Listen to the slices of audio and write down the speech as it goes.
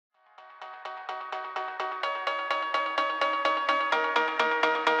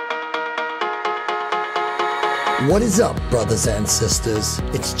What is up, brothers and sisters?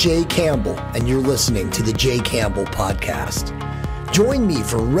 It's Jay Campbell, and you're listening to the Jay Campbell Podcast. Join me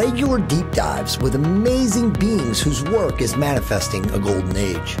for regular deep dives with amazing beings whose work is manifesting a golden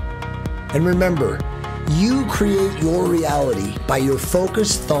age. And remember, you create your reality by your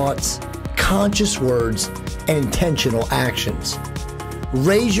focused thoughts, conscious words, and intentional actions.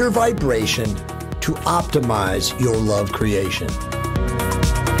 Raise your vibration to optimize your love creation.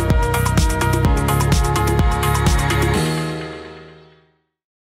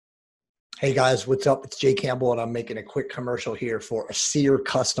 Hey guys, what's up? It's Jay Campbell, and I'm making a quick commercial here for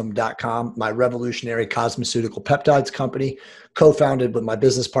𝙒𝙄𝙄 my revolutionary cosmeceutical peptides company, co-founded with my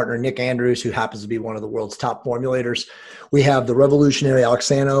business partner, Nick Andrews, who happens to be one of the world's top formulators. We have the revolutionary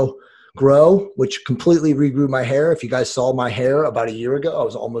𝙒𝙄 𝙄𝙨, which completely regrew my hair. If you guys saw my hair about a year ago, I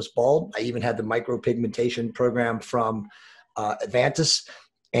was almost bald. I even had the micropigmentation program from Advantis.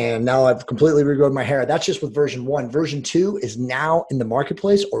 And now I've completely regrown my hair. That's just with version 1. Version 2 is now in the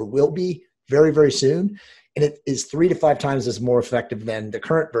marketplace, or will be very, very soon. And it is 3 to 5 times as more effective than the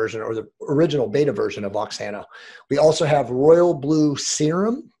current version or the original beta version of 𝙒𝙄. We also have royal blue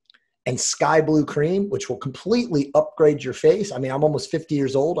serum and sky blue cream, which will completely upgrade your face. I mean, I'm almost 50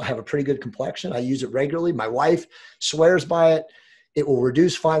 years old. I have a pretty good complexion. I use it regularly. My wife swears by it. It will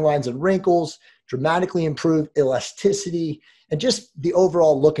reduce fine lines and wrinkles, dramatically improve elasticity, and just the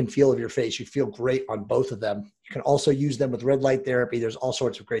overall look and feel of your face. You feel great on both of them. You can also use them with red light therapy. There's all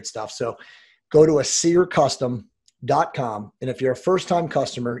sorts of great stuff. So go to 𝙒𝙄𝙄custom.com. And if you're a first-time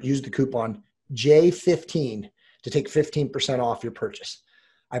customer, use the coupon J15 to take 15% off your purchase.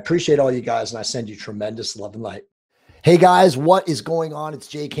 I appreciate all you guys, and I send you tremendous love and light. Hey guys, what is going on? It's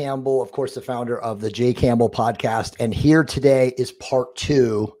Jay Campbell, of course, the founder of the Jay Campbell Podcast. And here today is part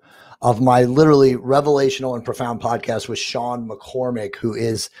 2 of my literally revelational and profound podcast with Sean McCormick, who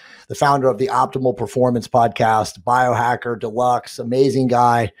is the founder of the Optimal Performance Podcast, biohacker, deluxe, amazing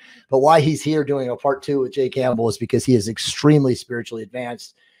guy. But why he's here doing a part 2 with Jay Campbell is because he is extremely spiritually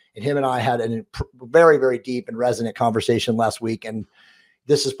advanced. And him and I had a very, very deep and resonant conversation last week. And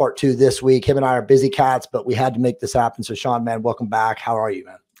this is part 2 this week. Him and I are busy cats, but we had to make this happen. So Sean, man, welcome back. How are you,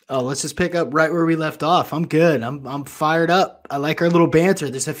 man? Oh, let's just pick up right where we left off. I'm good. I'm fired up. I like our little banter.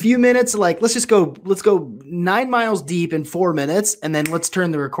 There's a few minutes, like let's go 9 miles deep in 4 minutes, and then let's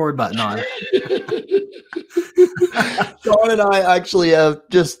turn the record button on. Sean and I actually have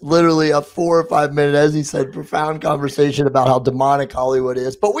just literally a 4 or 5 minute, as he said, profound conversation about how demonic Hollywood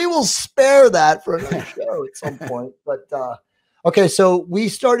is, but we will spare that for another show at some point. But okay, so we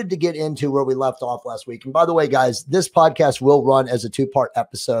started to get into where we left off last week. And by the way, guys, this podcast will run as a 2-part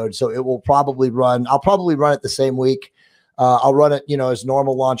episode. So it will probably run, I'll probably run it the same week. I'll run it, as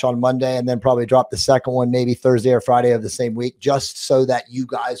normal launch on Monday, and then probably drop the second one maybe Thursday or Friday of the same week, just so that you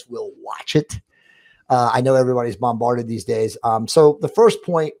guys will watch it. I know everybody's bombarded these days. So the first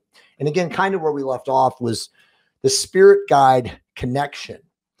point, and again, kind of where we left off, was the spirit guide connection.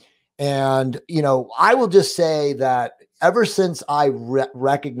 And, I will just say that ever since I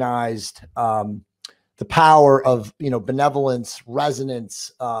recognized the power of, benevolence,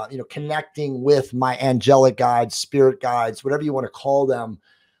 resonance, connecting with my angelic guides, spirit guides, whatever you want to call them,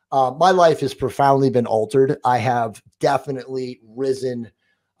 my life has profoundly been altered. I have definitely risen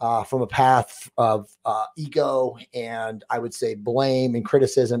from a path of ego and I would say blame and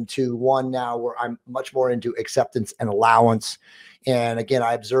criticism to one now where I'm much more into acceptance and allowance. And again,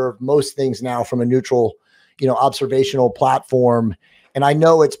 I observe most things now from a neutral observational platform. And I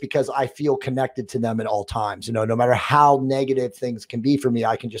know it's because I feel connected to them at all times. No matter how negative things can be for me,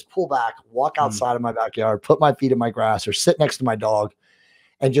 I can just pull back, walk outside of my backyard, put my feet in my grass or sit next to my dog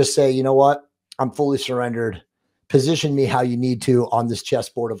and just say, you know what? I'm fully surrendered. Position me how you need to on this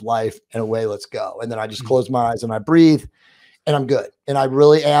chessboard of life, and away, let's go. And then I just close my eyes and I breathe and I'm good. And I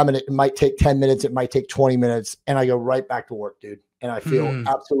really am. And it might take 10 minutes. It might take 20 minutes. And I go right back to work, dude. And I feel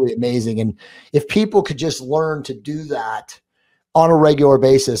absolutely amazing. And if people could just learn to do that on a regular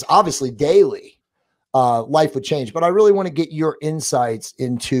basis, obviously daily, life would change. But I really want to get your insights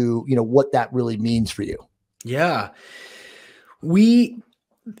into, what that really means for you. Yeah.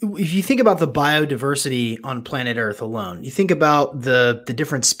 If you think about the biodiversity on planet Earth alone, you think about the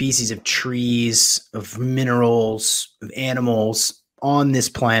different species of trees, of minerals, of animals on this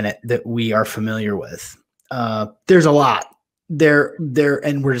planet that we are familiar with. There's a lot.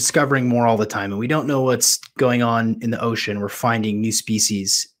 And we're discovering more all the time, and we don't know what's going on in the ocean. We're finding new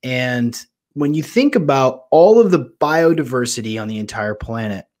species. And when you think about all of the biodiversity on the entire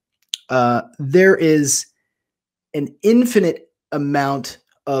planet, there is an infinite amount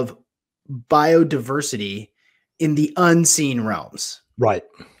of biodiversity in the unseen realms. Right.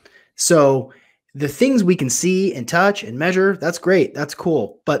 So the things we can see and touch and measure, that's great. That's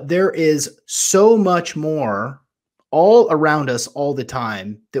cool. But there is so much more all around us all the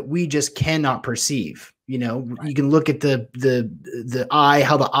time that we just cannot perceive. You know, you can look at the eye,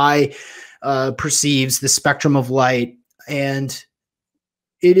 how the eye perceives the spectrum of light. And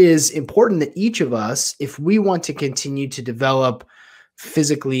it is important that each of us, if we want to continue to develop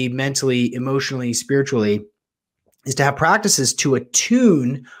physically, mentally, emotionally, spiritually, is to have practices to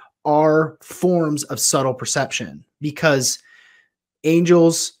attune our forms of subtle perception, because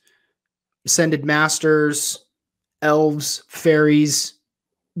angels, ascended masters, elves, fairies,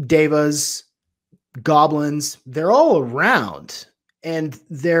 devas, goblins, they're all around and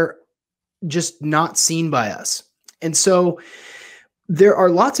they're just not seen by us. And so there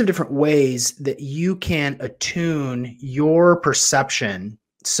are lots of different ways that you can attune your perception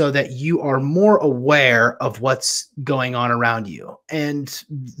so that you are more aware of what's going on around you. And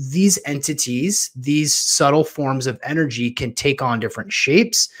these entities, these subtle forms of energy, can take on different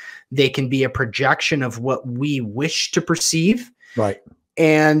shapes. They can be a projection of what we wish to perceive. Right.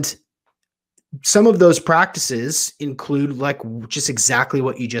 And some of those practices include like just exactly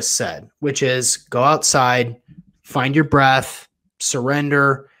what you just said, which is go outside, find your breath,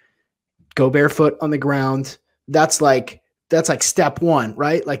 surrender, go barefoot on the ground. That's like step one,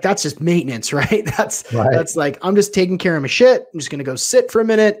 right? Like that's just maintenance, right? That's like, I'm just taking care of my shit. I'm just going to go sit for a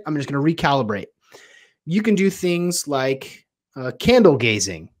minute. I'm just going to recalibrate. You can do things like candle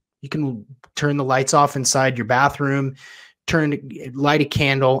gazing. You can turn the lights off inside your bathroom, light a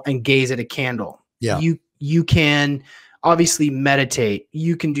candle and gaze at a candle. Yeah. You can obviously meditate.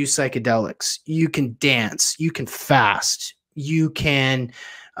 You can do psychedelics. You can dance. You can fast. You can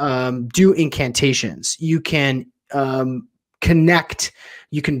do incantations. You can connect.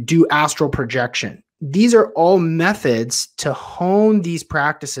 You can do astral projection. These are all methods to hone these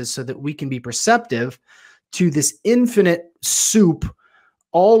practices so that we can be perceptive to this infinite soup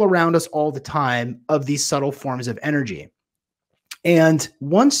all around us all the time of these subtle forms of energy. And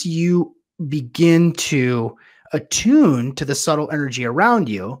once you begin to attune to the subtle energy around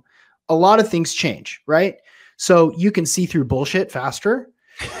you, a lot of things change, right? So you can see through bullshit faster,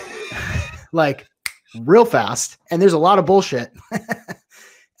 like real fast. And there's a lot of bullshit.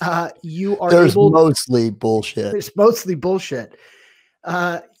 There's mostly bullshit. It's mostly bullshit.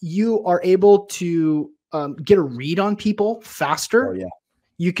 You are able to get a read on people faster. Oh, yeah.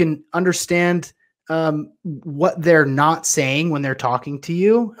 You can understand what they're not saying when they're talking to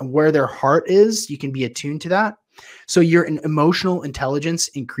you and where their heart is. You can be attuned to that. So your emotional intelligence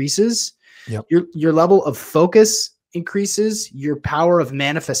increases. Yep. Your level of focus increases. Your power of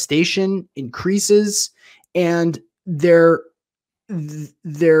manifestation increases. And there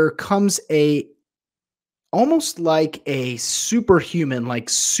comes almost like a superhuman, like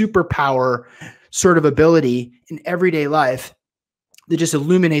superpower sort of ability in everyday life that just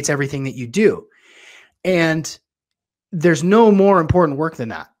illuminates everything that you do. And there's no more important work than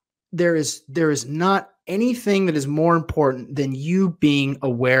that. There is not anything that is more important than you being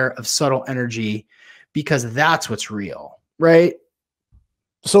aware of subtle energy, because that's what's real, right?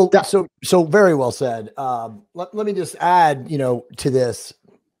 So very well said. Let me just add, to this.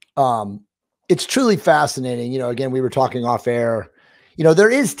 It's truly fascinating. Again, we were talking off air. There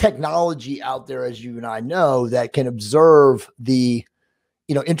is technology out there, as you and I know, that can observe the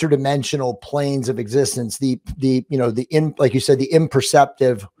interdimensional planes of existence, like you said, the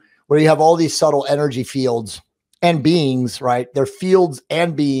imperceptive, where you have all these subtle energy fields and beings, right? They're fields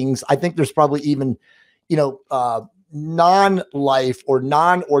and beings. I think there's probably even, non-life or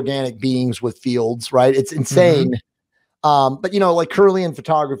non-organic beings with fields, right? It's insane. Mm-hmm. But like Kirlian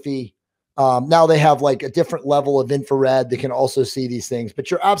photography, now they have like a different level of infrared that can also see these things, but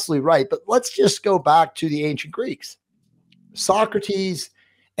you're absolutely right. But let's just go back to the ancient Greeks. Socrates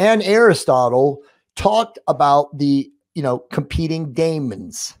and Aristotle talked about the, competing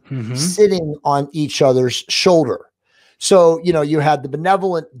daemons sitting on each other's shoulder. So, you had the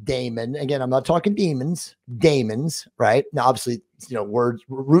benevolent daemon. Again, I'm not talking demons, daemons, right? Now, obviously,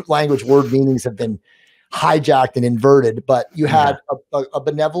 root language word meanings have been hijacked and inverted, but you had a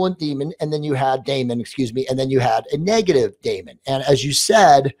benevolent daemon, and then you had daemon, and then you had a negative daemon. And as you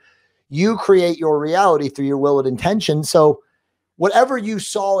said, you create your reality through your will and intention. So whatever you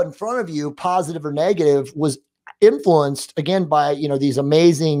saw in front of you, positive or negative, was influenced again by, these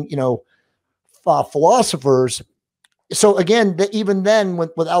amazing, philosophers. So again, even then,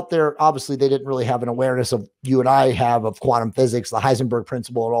 without their, obviously they didn't really have an awareness of you and I have of quantum physics, the Heisenberg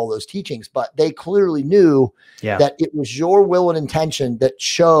principle, and all those teachings, but they clearly knew that it was your will and intention that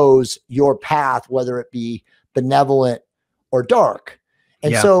chose your path, whether it be benevolent or dark.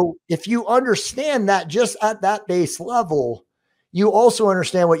 And so if you understand that just at that base level, you also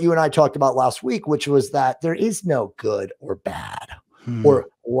understand what you and I talked about last week, which was that there is no good or bad or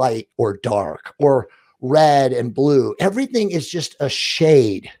light or dark or red and blue. Everything is just a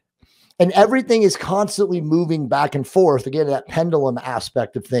shade, and everything is constantly moving back and forth. Again, that pendulum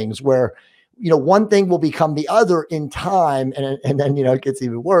aspect of things where, one thing will become the other in time. And then, it gets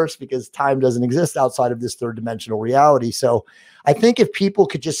even worse because time doesn't exist outside of this third dimensional reality. So I think if people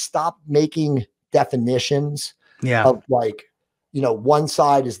could just stop making definitions of like, one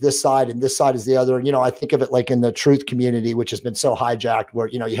side is this side and this side is the other. And, I think of it like in the truth community, which has been so hijacked where,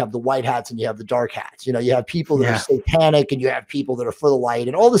 you have the white hats and you have the dark hats, you have people that are satanic and you have people that are for the light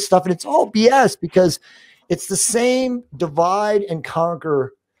and all this stuff. And it's all BS because it's the same divide and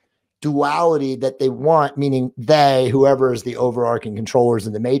conquer duality that they want, meaning they, whoever is the overarching controllers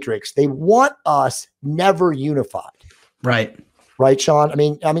in the matrix, they want us never unified. Right. Right, Sean? I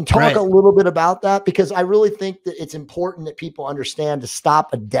mean, talk a little bit about that, because I really think that it's important that people understand to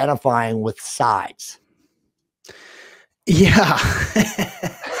stop identifying with sides. Yeah.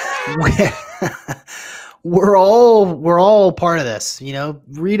 we're all part of this,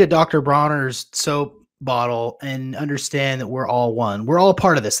 read a Dr. Bronner's soap bottle and understand that we're all one. We're all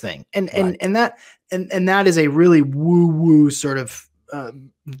part of this thing. And that is a really woo-woo sort of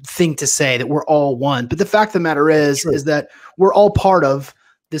thing to say, that we're all one. But the fact of the matter is that we're all part of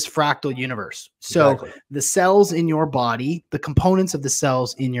this fractal universe. So the cells in your body, the components of the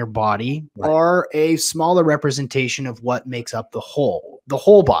cells in your body are a smaller representation of what makes up the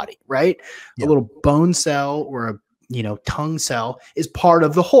whole body, right? A little bone cell or a tongue cell is part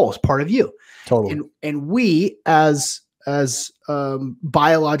of the whole, it's part of you. Totally. And we as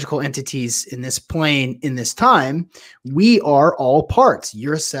biological entities in this plane, in this time, we are all parts.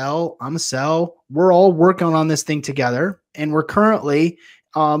 You're a cell, I'm a cell. We're all working on this thing together, and we're currently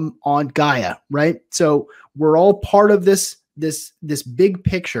on Gaia, right? So we're all part of this big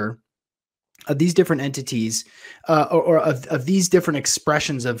picture of these different entities, or of these different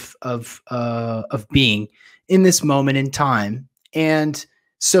expressions of being in this moment in time. And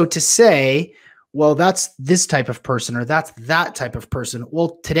so to say, well, that's this type of person or that's that type of person.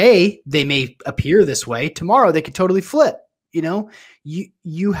 Well, today they may appear this way. Tomorrow they could totally flip.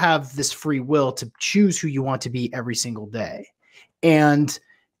 You have this free will to choose who you want to be every single day. And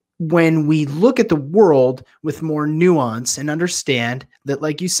when we look at the world with more nuance and understand that,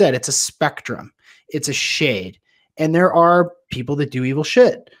 like you said, it's a spectrum, it's a shade, and there are people that do evil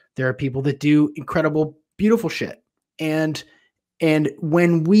shit. There are people that do incredible, beautiful shit. And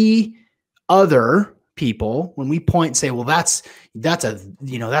when we other people, when we point and say, well, that's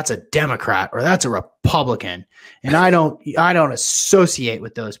a Democrat or that's a Republican, and I don't associate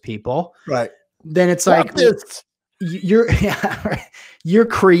with those people. Right. Then it's like you're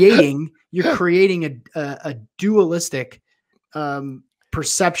creating a dualistic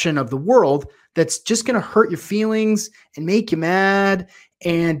perception of the world that's just going to hurt your feelings and make you mad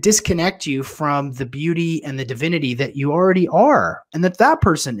and disconnect you from the beauty and the divinity that you already are, and that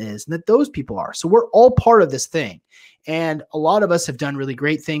person is, and that those people are. So we're all part of this thing. And a lot of us have done really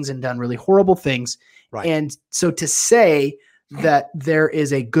great things and done really horrible things. Right. And so to say that there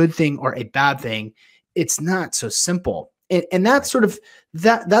is a good thing or a bad thing, it's not so simple. And that sort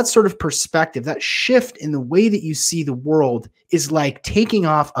of perspective, that shift in the way that you see the world is like taking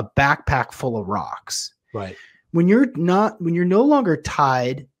off a backpack full of rocks. Right. When you're no longer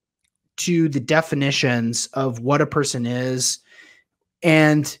tied to the definitions of what a person is,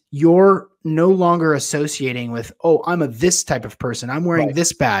 and you're no longer associating with, oh, I'm this type of person, I'm wearing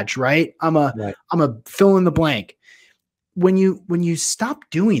this badge, right? I'm a fill in the blank. When you stop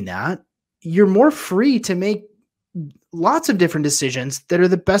doing that, you're more free to make lots of different decisions that are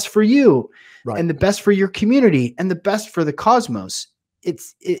the best for you, and the best for your community, and the best for the cosmos.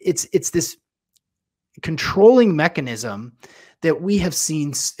 It's this controlling mechanism that we have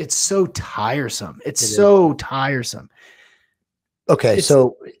seen. It's so tiresome. It's so tiresome. Okay.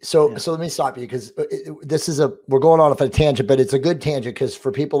 So let me stop you, because we're going on a tangent, but it's a good tangent, because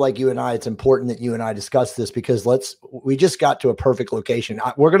for people like you and I, it's important that you and I discuss this, because we just got to a perfect location.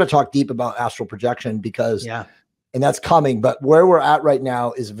 We're going to talk deep about astral projection, because and that's coming, but where we're at right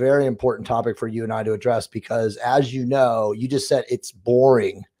now is a very important topic for you and I to address, because as you know, you just said it's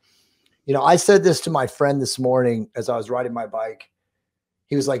boring. I said this to my friend this morning as I was riding my bike.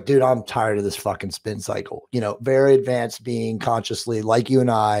 He was like, dude, I'm tired of this fucking spin cycle, very advanced being consciously like you and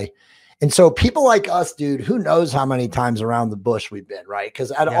I. And so people like us, dude, who knows how many times around the bush we've been, right?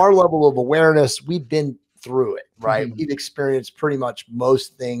 Because at our level of awareness, we've been through it, right? We've experienced pretty much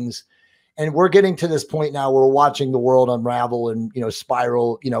most things And we're getting to this point now where we're watching the world unravel and,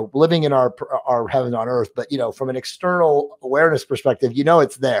 spiral, living in our heaven on earth. But, from an external awareness perspective,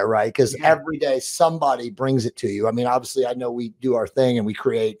 it's there, right? Because every day somebody brings it to you. I mean, obviously, I know we do our thing and we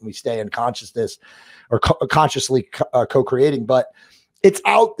create and we stay in consciousness or consciously co-creating, but it's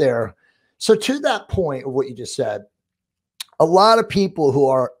out there. So to that point of what you just said, a lot of people who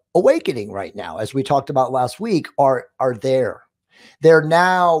are awakening right now, as we talked about last week, are there. They're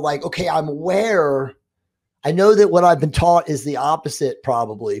now like, okay, I'm aware. I know that what I've been taught is the opposite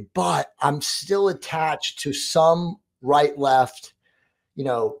probably, but I'm still attached to some right, left,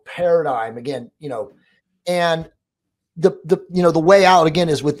 paradigm again, and the way out again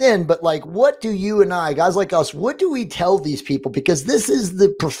is within. But like, what do you and I, guys like us, what do we tell these people? Because this is the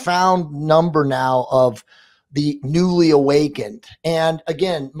profound number now of the newly awakened. And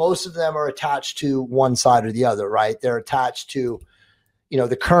again, most of them are attached to one side or the other, right? They're attached to,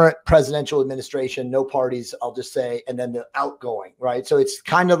 the current presidential administration, no parties, I'll just say, and then the outgoing, right? So it's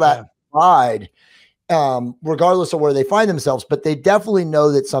kind of that divide, regardless of where they find themselves, but they definitely know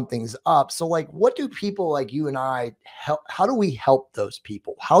that something's up. So like, what do people like you and I help? How do we help those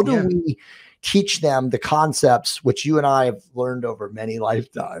people? How do we teach them the concepts which you and I have learned over many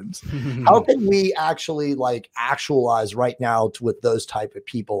lifetimes? How can we actually like actualize right now with those type of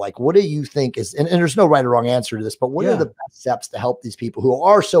people? Like, what do you think is, and there's no right or wrong answer to this, but what are the best steps to help these people who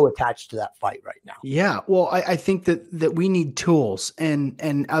are so attached to that fight right now? Yeah. Well, I think that we need tools, and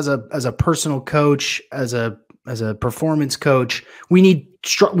as a personal coach, as a performance coach, we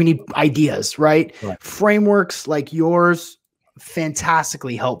need ideas, right? Frameworks like yours,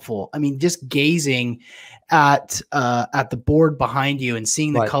 fantastically helpful. I mean, just gazing at the board behind you and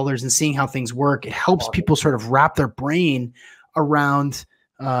seeing the colors and seeing how things work, it helps people sort of wrap their brain around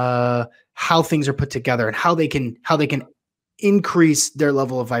how things are put together and how they can increase their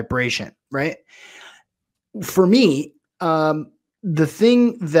level of vibration, right? For me, the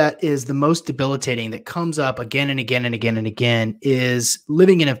thing that is the most debilitating that comes up again and again and again and again is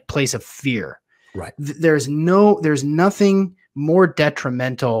living in a place of fear. Right. There's nothing more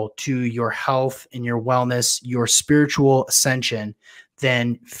detrimental to your health and your wellness, your spiritual ascension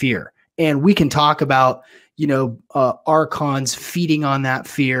than fear. And we can talk about, archons feeding on that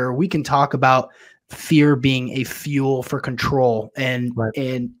fear. We can talk about fear being a fuel for control. And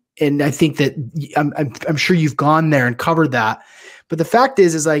I think that I'm sure you've gone there and covered that. But the fact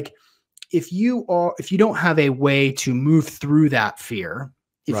is like, if you don't have a way to move through that fear,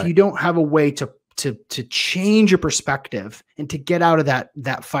 if you don't have a way to change your perspective and to get out of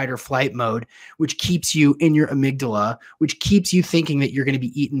that fight or flight mode, which keeps you in your amygdala, which keeps you thinking that you're going to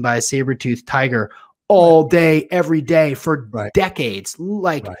be eaten by a saber-toothed tiger all day, every day for decades.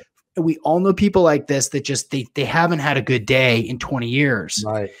 Like we all know people like this that just, they haven't had a good day in 20 years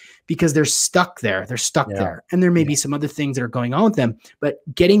because they're stuck there. They're stuck there. And there may be some other things that are going on with them, but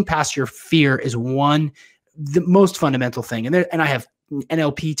getting past your fear is the most fundamental thing. And I have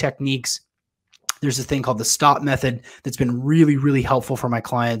NLP techniques. There's a thing called the STOP method that's been really, really helpful for my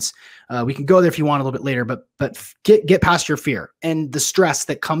clients. We can go there if you want a little bit later, but get past your fear. And the stress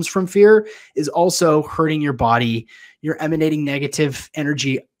that comes from fear is also hurting your body. You're emanating negative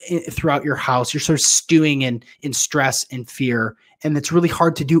energy throughout your house. You're sort of stewing in stress and fear. And it's really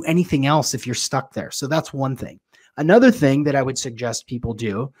hard to do anything else if you're stuck there. So that's one thing. Another thing that I would suggest people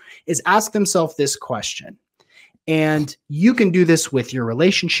do is ask themselves this question. And you can do this with your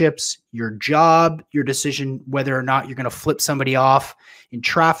relationships, your job, your decision, whether or not you're going to flip somebody off in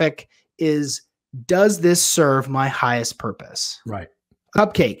traffic is, does this serve my highest purpose? Right.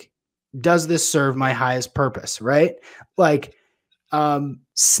 Cupcake. Does this serve my highest purpose? Right. Like,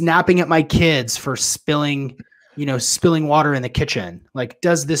 snapping at my kids for spilling water in the kitchen. Like,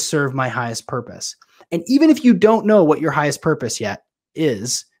 does this serve my highest purpose? And even if you don't know what your highest purpose yet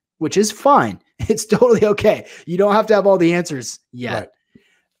is, which is fine. It's totally okay. You don't have to have all the answers yet.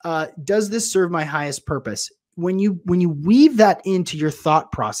 Does this serve my highest purpose? When you weave that into your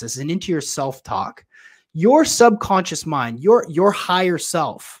thought process and into your self-talk, your subconscious mind, your higher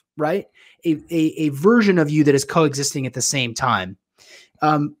self, right? A version of you that is coexisting at the same time,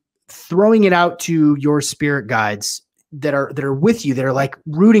 throwing it out to your spirit guides that are with you, that are like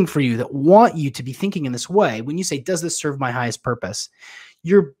rooting for you, that want you to be thinking in this way. When you say, does this serve my highest purpose?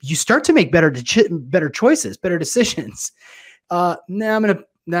 You start to make better choices, better decisions. That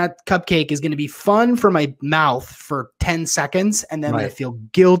cupcake is going to be fun for my mouth for 10 seconds. And then I feel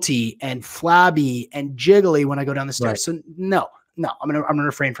guilty and flabby and jiggly when I go down the stairs. So no, I'm going to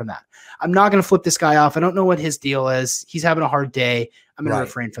refrain from that. I'm not going to flip this guy off. I don't know what his deal is. He's having a hard day. I'm going to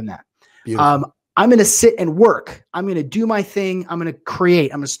refrain from that. I'm I'm going to sit and work. I'm going to do my thing. I'm going to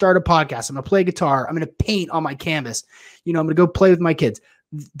create. I'm going to start a podcast. I'm going to play guitar. I'm going to paint on my canvas. I'm going to go play with my kids.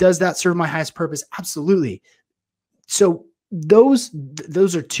 Does that serve my highest purpose? Absolutely. So those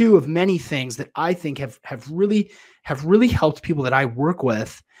are two of many things that I think have really helped people that I work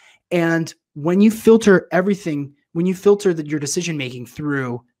with. And when you filter everything, when you filter your decision making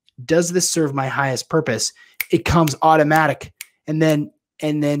through, does this serve my highest purpose? It comes automatic. And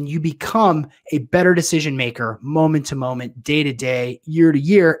then you become a better decision maker, moment to moment, day to day, year to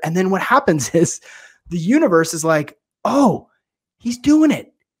year. And then what happens is the universe is like, oh, he's doing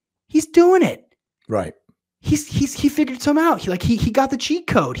it. He's doing it. Right. He figured something out. He got the cheat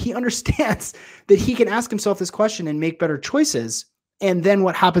code. He understands that he can ask himself this question and make better choices. And then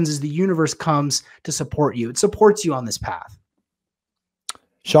what happens is the universe comes to support you. It supports you on this path.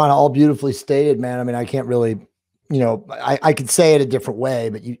 Sean, all beautifully stated, man. I mean, I can't really, I could say it a different way,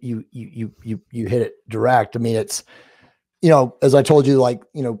 but you hit it direct. I mean, it's, as I told you, like,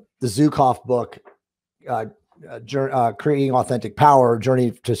 the Zukov book, Creating Authentic Power,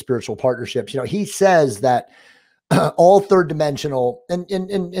 Journey to Spiritual Partnerships. He says that all third dimensional, and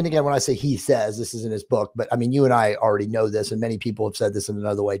again, when I say he says, this is in his book, but I mean, you and I already know this, and many people have said this in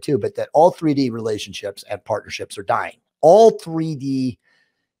another way too, but that all 3D relationships and partnerships are dying. All 3D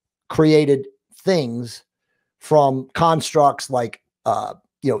created things, from constructs like,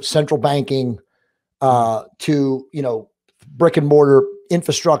 central banking, to, brick and mortar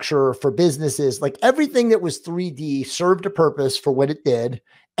infrastructure for businesses, like everything that was 3D served a purpose for what it did,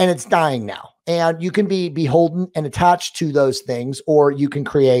 and it's dying now. And you can be beholden and attached to those things, or you can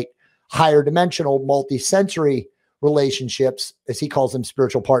create higher dimensional, multi-sensory relationships, as he calls them,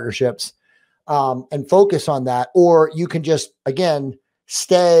 spiritual partnerships, and focus on that. Or you can just, again,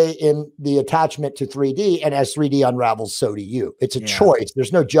 stay in the attachment to 3D, and as 3D unravels, so do you. It's a choice.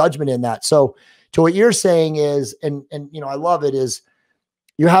 There's no judgment in that. So to what you're saying is, and I love it, is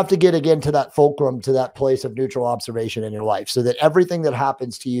you have to get again to that fulcrum, to that place of neutral observation in your life, so that everything that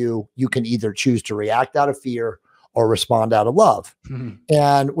happens to you, you can either choose to react out of fear or respond out of love. Mm-hmm.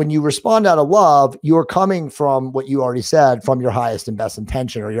 And when you respond out of love, you're coming from what you already said, from your highest and best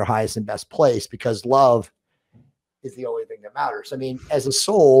intention, or your highest and best place, because love is the only thing that matters. I mean, as a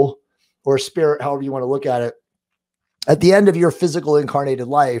soul or a spirit, however you want to look at it, at the end of your physical incarnated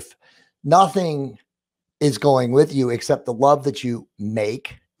life, nothing is going with you except the love that you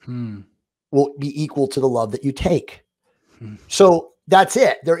make will be equal to the love that you take. So that's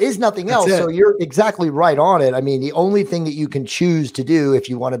it. There is nothing else. So you're exactly right on it. I mean, the only thing that you can choose to do if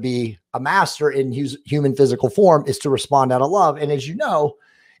you want to be a master in human physical form is to respond out of love. And as you know,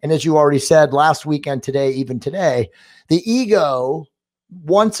 and as you already said last weekend, today, even today, the ego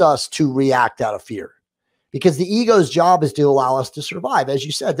wants us to react out of fear, because the ego's job is to allow us to survive. As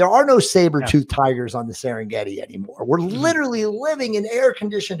you said, there are no saber-toothed tigers on the Serengeti anymore. We're literally living in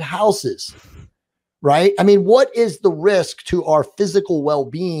air-conditioned houses, right? I mean, what is the risk to our physical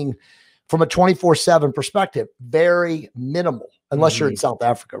well-being from a 24/7 perspective? Very minimal, unless you're in South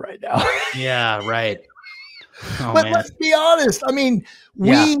Africa right now. Yeah, right. Oh, but man, let's be honest. I mean,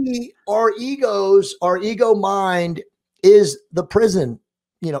 our egos, our ego mind is the prison.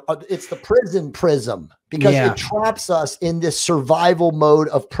 It's the prison prism, because it traps us in this survival mode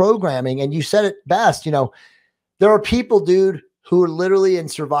of programming. And you said it best, there are people, dude, who are literally in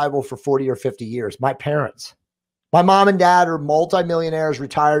survival for 40 or 50 years. My parents, my mom and dad are multimillionaires,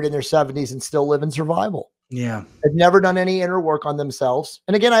 retired in their 70s, and still live in survival. Yeah. They've never done any inner work on themselves.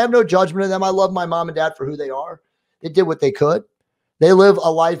 And again, I have no judgment of them. I love my mom and dad for who they are. They did what they could. They live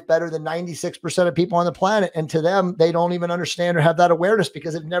a life better than 96% of people on the planet. And to them, they don't even understand or have that awareness,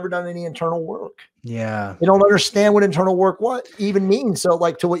 because they've never done any internal work. Yeah. They don't understand what internal work even means. So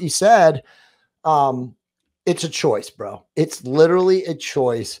like, to what you said, it's a choice, bro. It's literally a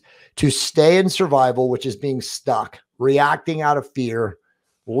choice to stay in survival, which is being stuck, reacting out of fear,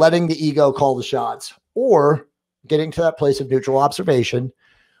 letting the ego call the shots, or getting to that place of neutral observation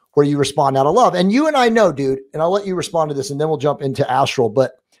where you respond out of love. And you and I know, dude, and I'll let you respond to this and then we'll jump into astral,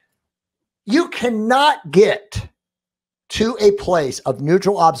 but you cannot get to a place of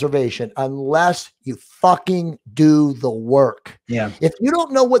neutral observation unless you fucking do the work. Yeah. If you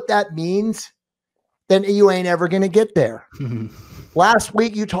don't know what that means, then you ain't ever going to get there. Last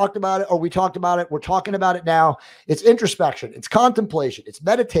week you talked about it, or we talked about it. We're talking about it now. It's introspection. It's contemplation. It's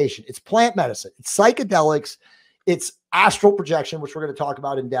meditation. It's plant medicine. It's psychedelics. It's astral projection, which we're going to talk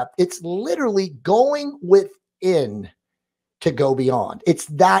about in depth. It's literally going within to go beyond. It's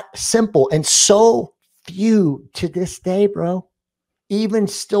that simple. And so few to this day, bro, even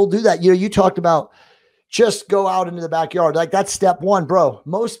still do that. You talked about just go out into the backyard. Like that's step one, bro.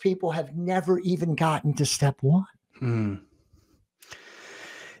 Most people have never even gotten to step one. Hmm.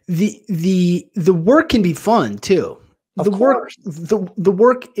 The work can be fun too. The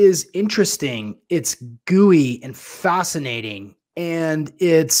work is interesting. It's gooey and fascinating, and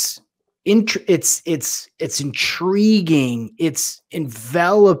it's intriguing. It's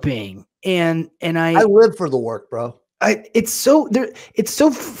enveloping, and I live for the work, bro. It's so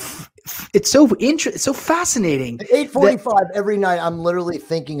fascinating. At 8:45 every night, I'm literally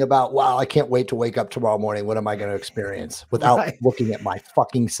thinking about, wow, I can't wait to wake up tomorrow morning. What am I going to experience without looking at my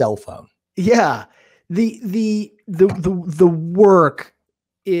fucking cell phone? Yeah. The work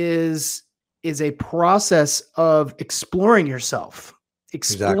is a process of exploring yourself,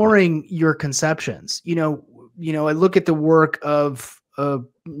 exploring your conceptions. You know, I look at the work of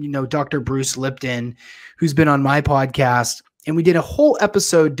Dr. Bruce Lipton, who's been on my podcast, and we did a whole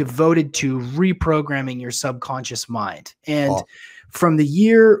episode devoted to reprogramming your subconscious mind. And from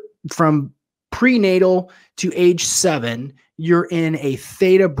prenatal to age 7, you're in a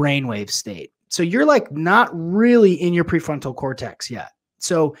theta brainwave state. So you're like not really in your prefrontal cortex yet.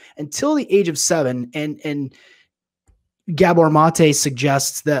 So until the age of 7, and Gabor Mate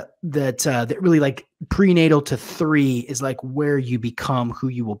suggests that really like prenatal to 3 is like where you become who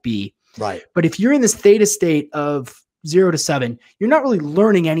you will be. Right. But if you're in this theta state of 0 to 7, you're not really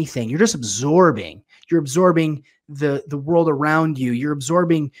learning anything. You're just absorbing. You're absorbing the world around you. You're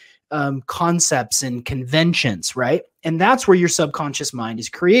absorbing concepts and conventions, right? And that's where your subconscious mind is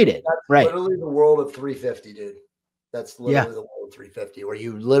created. That's right. Literally the world of 350, dude. That's literally the world of 350, where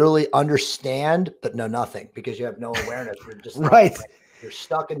you literally understand but know nothing because you have no awareness. You're just right. You're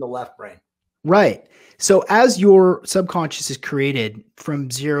stuck in the left brain. Right. So as your subconscious is created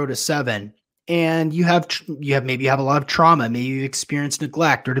from 0 to 7, and you have maybe you have a lot of trauma, maybe you experience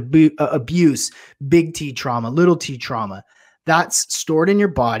neglect or abuse, big T trauma, little t trauma, that's stored in your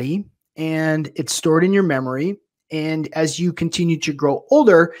body and it's stored in your memory. And as you continue to grow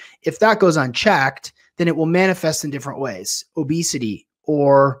older, if that goes unchecked, then it will manifest in different ways: obesity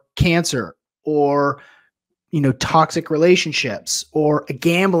or cancer or toxic relationships or a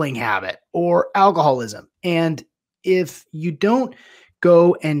gambling habit or alcoholism. And if you don't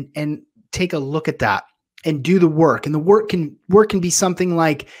go and take a look at that and do the work, and the work can be something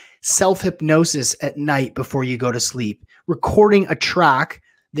like self-hypnosis at night before you go to sleep, recording a track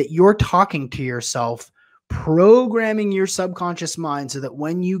that you're talking to yourself, programming your subconscious mind so that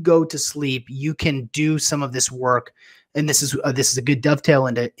when you go to sleep, you can do some of this work. And this is a good dovetail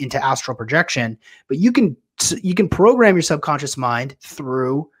into astral projection, but you can program your subconscious mind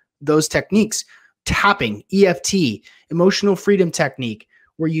through those techniques. Tapping, EFT, emotional freedom technique,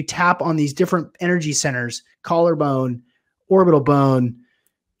 where you tap on these different energy centers: collarbone, orbital bone,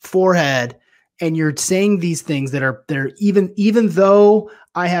 forehead, and you're saying these things that are even though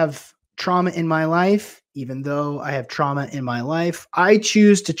I have trauma in my life, I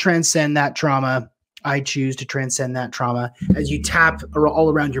choose to transcend that trauma. As you tap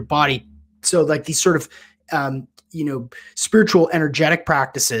all around your body. So like these sort of spiritual energetic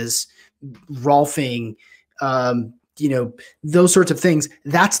practices, Rolfing, those sorts of things.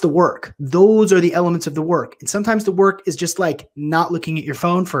 That's the work. Those are the elements of the work. And sometimes the work is just like not looking at your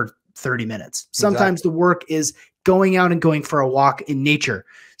phone for 30 minutes. Sometimes the work is going out and going for a walk in nature.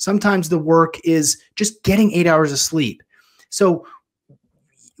 Sometimes the work is just getting 8 hours of sleep. So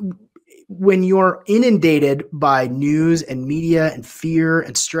when you're inundated by news and media and fear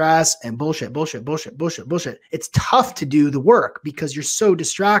and stress and bullshit, it's tough to do the work because you're so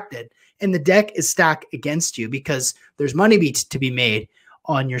distracted, and the deck is stacked against you because there's money to be made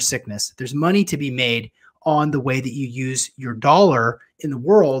on your sickness. There's money to be made on the way that you use your dollar in the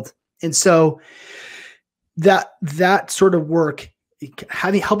world. And so that sort of work,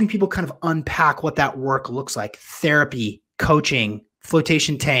 helping people kind of unpack what that work looks like: therapy, coaching,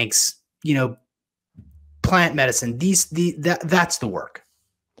 flotation tanks, plant medicine, that's the work.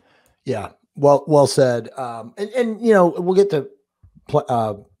 Yeah. Well said. And we'll get to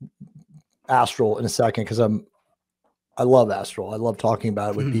astral in a second, because I love astral. I love talking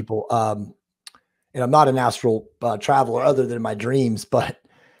about it with people. And I'm not an astral traveler other than in my dreams, but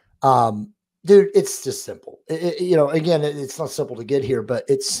dude, it's just simple. Again, it's not simple to get here, but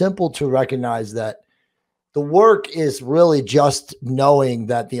it's simple to recognize that the work is really just knowing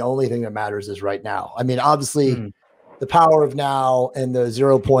that the only thing that matters is right now. I mean, obviously the power of now and the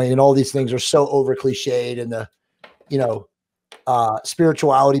 0 point and all these things are so over cliched, and the,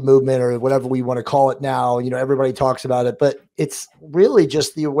 spirituality movement or whatever we want to call it now, everybody talks about it, but it's really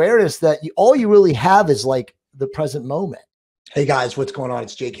just the awareness that all you really have is like the present moment. Hey guys, what's going on?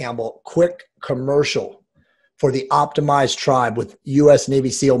 It's Jay Campbell. Quick commercial. for the Optimized Tribe with U.S.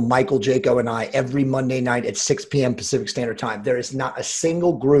 Navy SEAL Michael Jaco and I every Monday night at 6 p.m. Pacific Standard Time. There is not a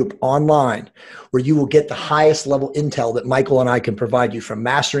single group online where you will get the highest level intel that Michael and I can provide you, from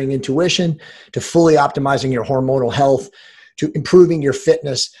mastering intuition to fully optimizing your hormonal health, to improving your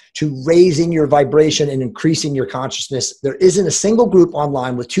fitness, to raising your vibration and increasing your consciousness. There isn't a single group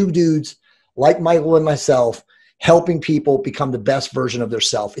online with two dudes like Michael and myself helping people become the best version of their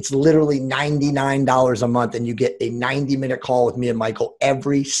self. It's literally $99 a month, and you get a 90-minute call with me and Michael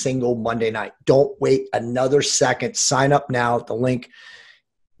every single Monday night. Don't wait another second. Sign up now at the link,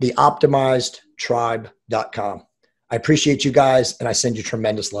 theoptimizedtribe.com. I appreciate you guys, and I send you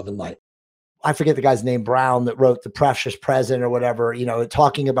tremendous love and light. I forget the guy's name, Brown, that wrote The Precious Present or whatever,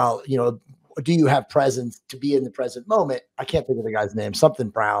 talking about, do you have presence to be in the present moment? I can't think of the guy's name, something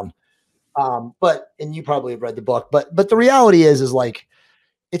Brown. And you probably have read the book, but the reality is like,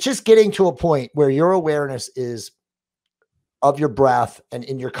 it's just getting to a point where your awareness is of your breath and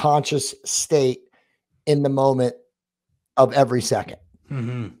in your conscious state in the moment of every second.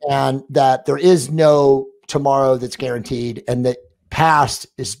 Mm-hmm. And that there is no tomorrow that's guaranteed, and that past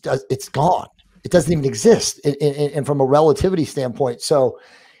it's gone. It doesn't even exist and from a relativity standpoint. So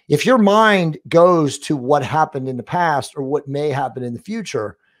if your mind goes to what happened in the past or what may happen in the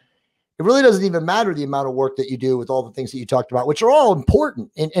future, it really doesn't even matter the amount of work that you do with all the things that you talked about, which are all important.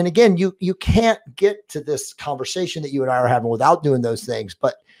 And again, you can't get to this conversation that you and I are having without doing those things.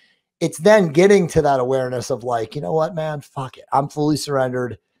 But it's then getting to that awareness of like, you know what, man, fuck it. I'm fully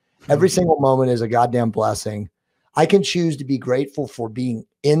surrendered. Every single moment is a goddamn blessing. I can choose to be grateful for being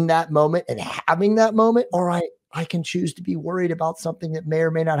in that moment and having that moment. Or I can choose to be worried about something that may or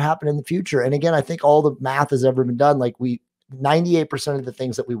may not happen in the future. And again, I think all the math has ever been done. Like 98% of the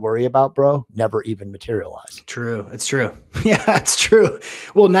things that we worry about, bro, never even materialize. True. It's true. Yeah, it's true.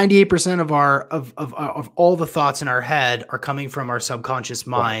 Well, 98% of all the thoughts in our head are coming from our subconscious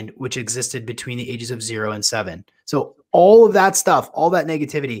mind, which existed between the ages of 0 and 7. So all of that stuff, all that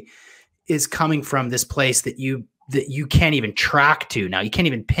negativity is coming from this place that you can't even track to now. You can't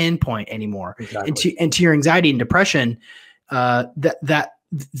even pinpoint anymore. Exactly. And to your anxiety and depression, that's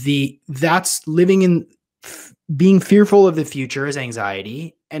living in being fearful of the future is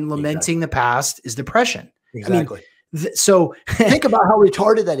anxiety, and lamenting the past is depression. Exactly. I mean, so think about how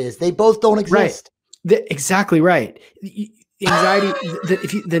retarded that is. They both don't exist. Right. Exactly right. Anxiety,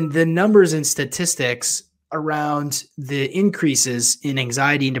 the numbers and statistics around the increases in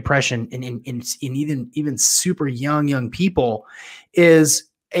anxiety and depression in even super young people is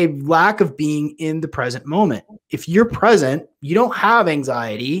a lack of being in the present moment. If you're present, you don't have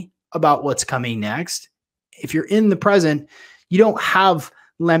anxiety about what's coming next. If you're in the present, you don't have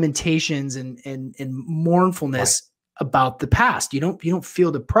lamentations and mournfulness about the past. You don't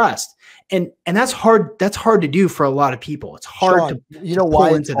feel depressed. And that's hard. That's hard to do for a lot of people. It's hard Sean,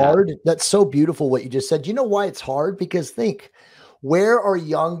 why it's hard? That's so beautiful what you just said. You know why it's hard? Because think, where are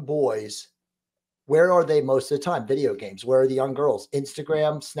young boys? Where are they most of the time? Video games. Where are the young girls?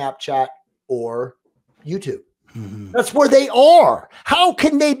 Instagram, Snapchat, or YouTube. Mm-hmm. That's where they are. How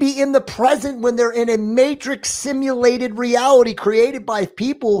can they be in the present when they're in a matrix simulated reality created by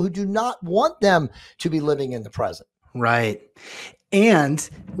people who do not want them to be living in the present? Right. And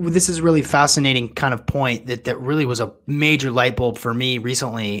this is a really fascinating kind of point that really was a major light bulb for me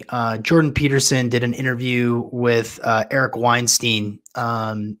recently. Jordan Peterson did an interview with Eric Weinstein.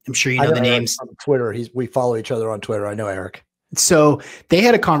 I'm sure you know the names. On Twitter. We follow each other on Twitter. I know Eric. So they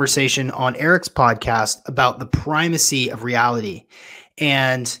had a conversation on Eric's podcast about the primacy of reality.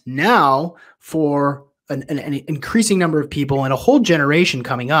 And now for an increasing number of people and a whole generation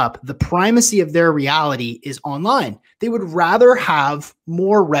coming up, the primacy of their reality is online. They would rather have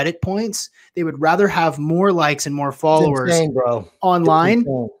more Reddit points. They would rather have more likes and more followers online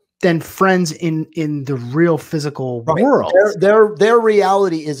than friends in the real physical world. Their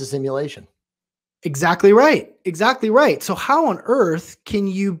reality is a simulation. Exactly right. Exactly right. So how on earth can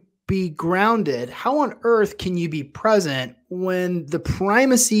you be grounded? How on earth can you be present when the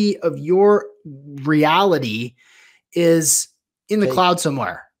primacy of your reality is in the cloud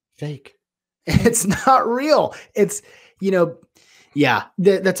somewhere? Fake. It's not real. It's,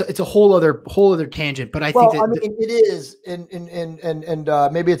 it's a whole other tangent, but I think it is. And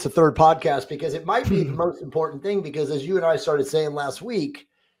maybe it's a third podcast because it might be the most important thing, because as you and I started saying last week,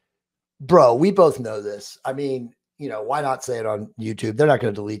 bro, we both know this. I mean, why not say it on YouTube? They're not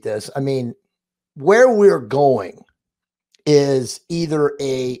going to delete this. I mean, where we're going is either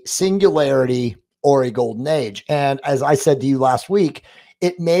a singularity or a golden age. And as I said to you last week,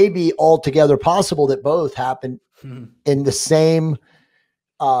 it may be altogether possible that both happen in the same,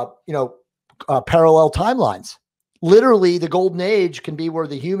 parallel timelines. Literally, the golden age can be where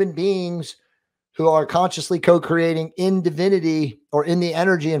the human beings who are consciously co-creating in divinity or in the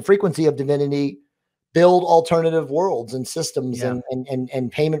energy and frequency of divinity build alternative worlds and systems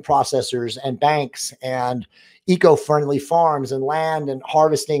and payment processors and banks and eco-friendly farms and land and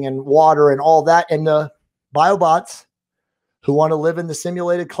harvesting and water and all that. And the biobots who want to live in the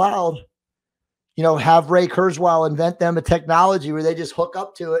simulated cloud, you know, have Ray Kurzweil invent them a technology where they just hook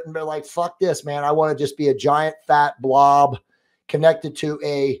up to it and they're like, fuck this, man. I want to just be a giant fat blob connected to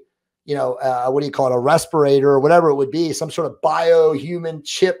a, you know, what do you call it? A respirator or whatever it would be, some sort of bio-human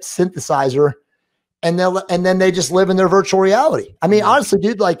chip synthesizer. And then they just live in their virtual reality. I mean, honestly,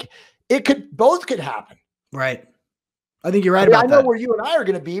 dude, like both could happen. Right. I think you're right about that. I know where you and I are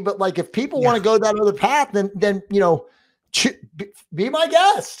going to be, but like, if people want to go that other path, then, you know, be my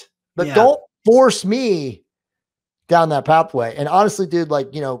guest, but don't force me down that pathway. And honestly, dude,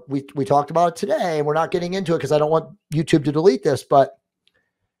 like, you know, we talked about it today and we're not getting into it because I don't want YouTube to delete this, but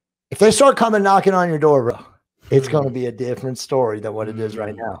if they start coming knocking on your door, bro, it's going to be a different story than what it is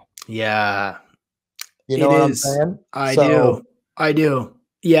right now. Yeah. You know what I'm saying? I do.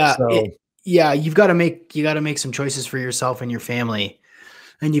 Yeah. You've got to make some choices for yourself and your family,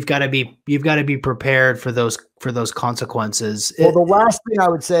 and you've got to be prepared for those consequences. Well, the last thing I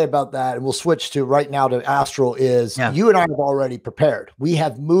would say about that, and we'll switch to right now to astral, is you and I have already prepared. We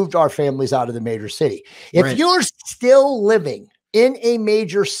have moved our families out of the major city. If you're still living in a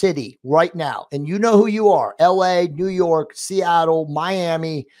major city right now, and you know who you are, LA, New York, Seattle,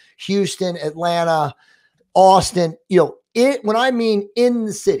 Miami, Houston, Atlanta, Austin, you know, when I mean in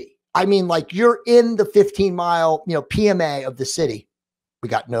the city, I mean like you're in the 15-mile, you know, PMA of the city. We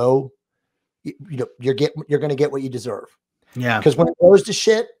got you're going to get what you deserve. Yeah. Because when it goes to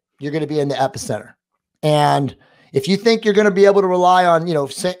shit, you're going to be in the epicenter. And if you think you're going to be able to rely on, you know,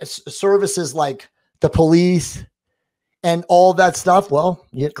 services like the police and all that stuff, well,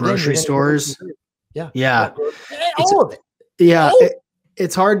 grocery stores. Yeah. All of it. Yeah.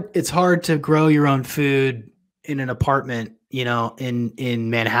 It's hard to grow your own food in an apartment, you know,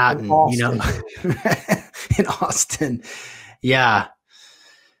 in Manhattan, you know, in Austin. Yeah.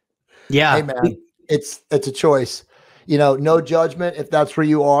 Yeah. Hey man, it's a choice, you know, no judgment. If that's where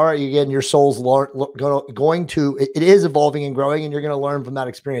you are, again, your soul's it is evolving and growing, and you're going to learn from that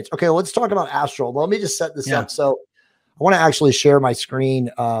experience. Okay. Let's talk about astral. Let me just set this up. So I want to actually share my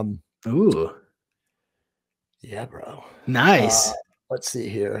screen. Ooh. Yeah, bro. Nice. Let's see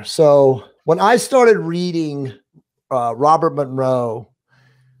here. So when I started reading Robert Monroe,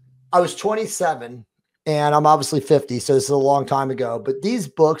 I was 27 and I'm obviously 50. So this is a long time ago, but these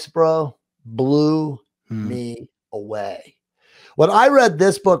books, bro, blew me away. When I read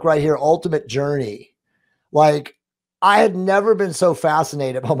this book right here, Ultimate Journey, like I had never been so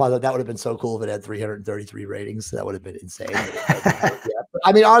fascinated. Oh my God, that would have been so cool if it had 333 ratings. That would have been insane.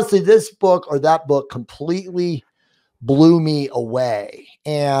 I mean, honestly, this book or that book completely blew me away.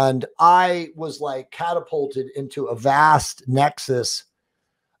 And I was like catapulted into a vast nexus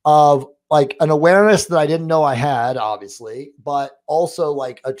of like an awareness that I didn't know I had, obviously, but also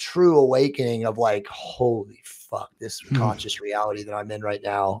like a true awakening of like, holy fuck, this conscious reality that I'm in right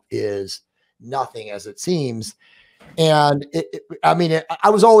now is nothing as it seems. And I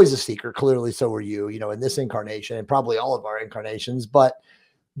was always a seeker. Clearly, so were you, you know, in this incarnation and probably all of our incarnations, but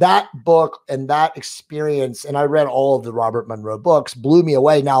that book and that experience, and I read all of the Robert Monroe books, blew me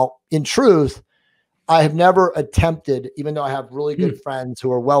away. Now, in truth, I have never attempted, even though I have really good friends who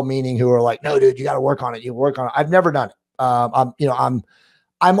are well-meaning, who are like, no, dude, you got to work on it. You work on it. I've never done it. I'm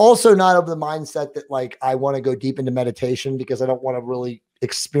also not of the mindset that like, I want to go deep into meditation because I don't want to really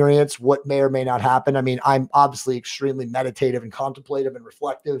experience what may or may not happen. I mean, I'm obviously extremely meditative and contemplative and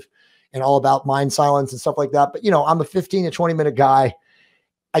reflective and all about mind silence and stuff like that. But, you know, I'm a 15 to 20 minute guy.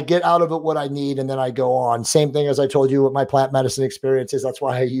 I get out of it what I need, and then I go on. Same thing as I told you with my plant medicine experiences. That's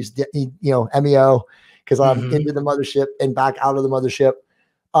why I use, you know, MEO, because I'm into the mothership and back out of the mothership.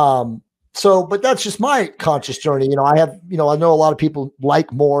 But that's just my conscious journey. You know, I know a lot of people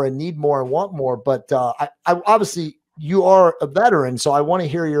like more and need more and want more, but I obviously you are a veteran. So I want to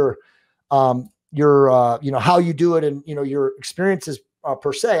hear your you know, how you do it and, you know, your experiences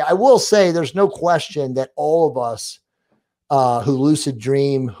per se. I will say there's no question that all of us, who lucid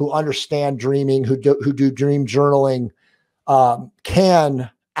dream, who understand dreaming, who do dream journaling, can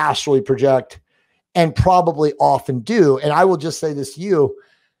astrally project and probably often do. And I will just say this to you,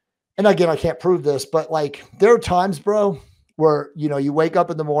 and again, I can't prove this, but like there are times, bro, where, you know, you wake up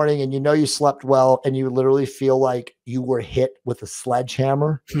in the morning and you know you slept well and you literally feel like you were hit with a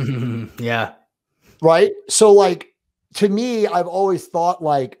sledgehammer. Yeah. Right. So like, to me, I've always thought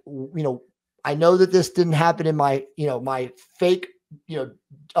like, you know, I know that this didn't happen in my, my fake,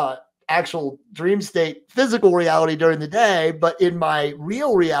 actual dream state, physical reality during the day, but in my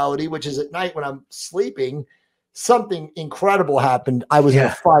real reality, which is at night when I'm sleeping, something incredible happened. I was in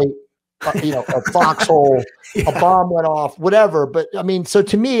a fight, a foxhole, a bomb went off, whatever. But I mean, so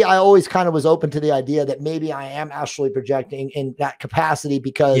to me, I always kind of was open to the idea that maybe I am astrally projecting in that capacity,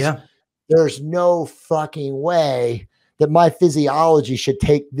 because there's no fucking way that my physiology should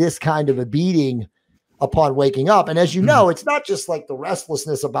take this kind of a beating upon waking up. And as you know, it's not just like the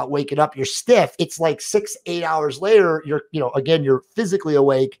restlessness about waking up, you're stiff. It's like 6-8 hours later, you're, again, you're physically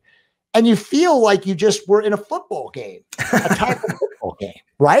awake and you feel like you just were in a football game, a type of football game,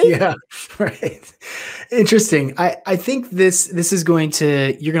 right? Yeah, right. Interesting. I think this is you're going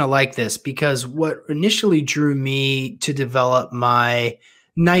to like this, because what initially drew me to develop my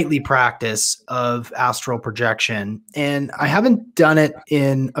nightly practice of astral projection, and I haven't done it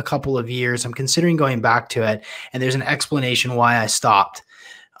in a couple of years. I'm considering going back to it, and there's an explanation why I stopped.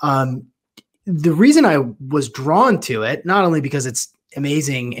 The reason I was drawn to it, not only because it's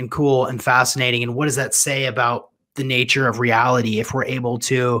amazing and cool and fascinating, and what does that say about the nature of reality if we're able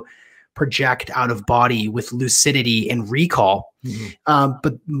to project out of body with lucidity and recall.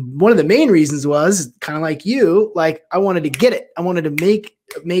 But one of the main reasons was kind of like you, like I wanted to get it. I wanted to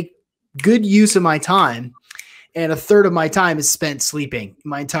make good use of my time. And a third of my time is spent sleeping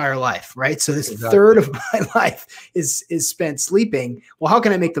my entire life. Right. So this third of my life is spent sleeping. Well, how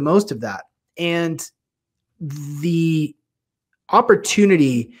can I make the most of that? And the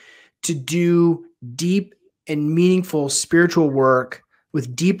opportunity to do deep and meaningful spiritual work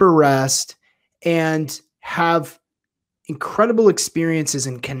with deeper rest and have incredible experiences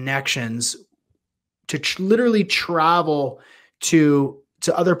and connections to literally travel to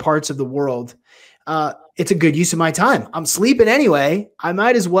other parts of the world. It's a good use of my time. I'm sleeping anyway. I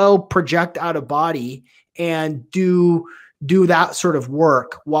might as well project out of body and do that sort of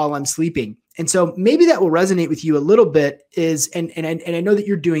work while I'm sleeping. And so maybe that will resonate with you a little bit and I know that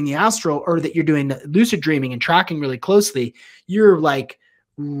you're doing the astral, or that you're doing the lucid dreaming and tracking really closely. You're like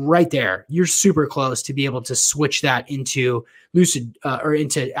right there. You're super close to be able to switch that into lucid or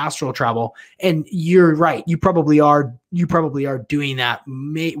into astral travel. And you're right. You probably are doing that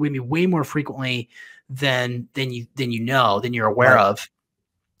maybe way more frequently than you're aware of.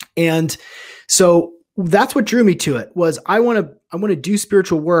 And so that's what drew me to it. Was I want to do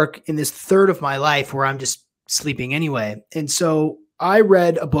spiritual work in this third of my life where I'm just sleeping anyway. And so I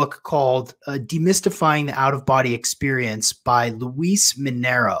read a book called Demystifying the Out-of-Body Experience by Luis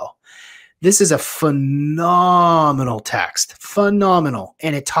Minero. This is a phenomenal text, phenomenal.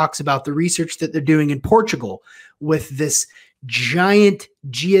 And it talks about the research that they're doing in Portugal with this giant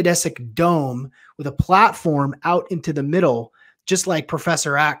geodesic dome with a platform out into the middle, just like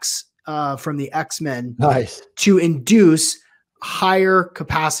Professor X from the X-Men, to induce higher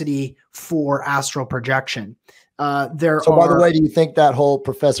capacity for astral projection. By the way, do you think that whole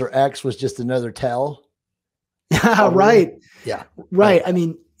Professor X was just another tell? Right. Yeah. Right. I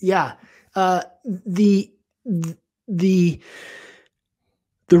mean, yeah. The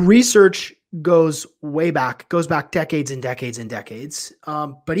research goes back decades and decades and decades.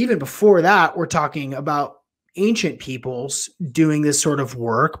 But even before that, we're talking about ancient peoples doing this sort of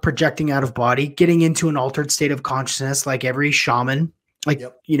work, projecting out of body, getting into an altered state of consciousness, like every shaman,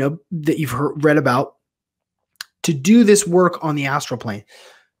 that you've read about, to do this work on the astral plane.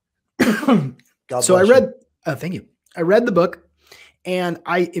 So I read, thank you. I read the book and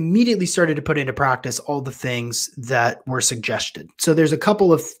I immediately started to put into practice all the things that were suggested. So there's a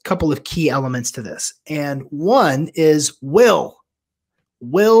couple of key elements to this. And one is will.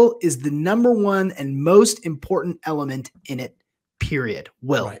 Will is the number one and most important element in it, period.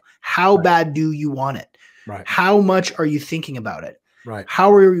 Will. Right. How bad do you want it? Right. How much are you thinking about it? Right.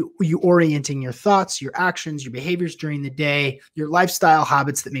 How are you orienting your thoughts, your actions, your behaviors during the day, your lifestyle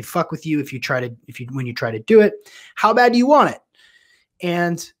habits that may fuck with you when you try to do it? How bad do you want it?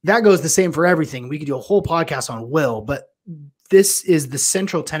 And that goes the same for everything. We could do a whole podcast on will, but this is the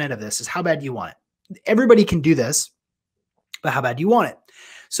central tenet of this: is how bad do you want it? Everybody can do this, but how bad do you want it?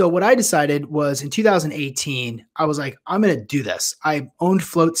 So what I decided was in 2018, I was like, I'm going to do this. I owned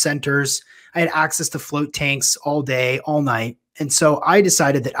float centers. I had access to float tanks all day, all night. And so I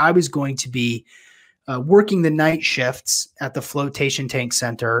decided that I was going to be working the night shifts at the flotation tank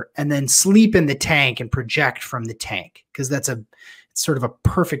center and then sleep in the tank and project from the tank, because that's it's sort of a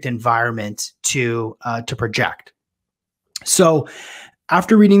perfect environment to project. So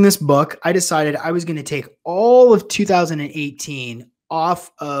after reading this book, I decided I was going to take all of 2018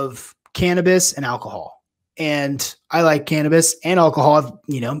 off of cannabis and alcohol. and I like cannabis and alcohol. I've,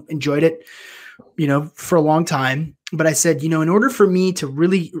 enjoyed it, for a long time. But I said, in order for me to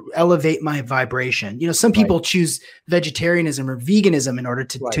really elevate my vibration, some people choose vegetarianism or veganism in order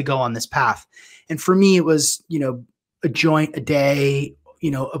to go on this path. And for me, it was, a joint a day,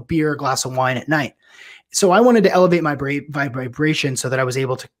 a beer, a glass of wine at night. So I wanted to elevate my vibration so that I was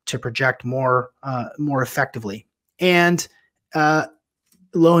able to project more effectively. And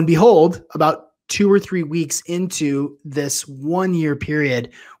lo and behold, about 2 or 3 weeks into this 1 year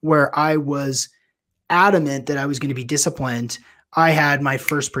period where I was adamant that I was going to be disciplined, I had my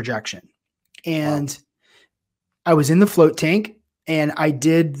first projection. And I was in the float tank, and I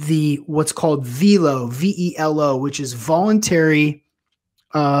did what's called VELO, VELO, which is voluntary.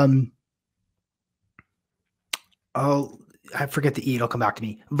 I forget the E. It'll come back to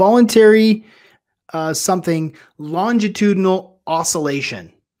me. Voluntary something longitudinal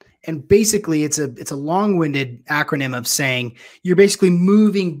oscillation. And basically it's a long-winded acronym of saying you're basically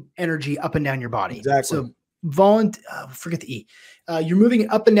moving energy up and down your body. Exactly. So forget the E. You're moving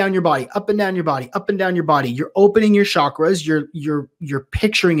it up and down your body, up and down your body, up and down your body. You're opening your chakras. You're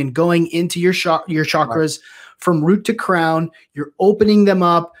picturing and going into your chakras from root to crown. You're opening them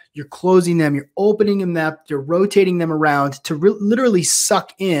up. You're closing them. You're opening them up. You're rotating them around to literally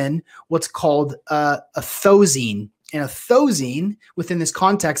suck in what's called a 𝙒𝙗. And a 𝙒𝙗 within this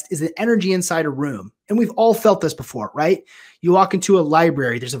context is the energy inside a room. And we've all felt this before, right? You walk into a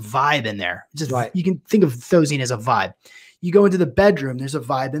library, there's a vibe in there. You can think of 𝙒𝙗 as a vibe. You go into the bedroom, there's a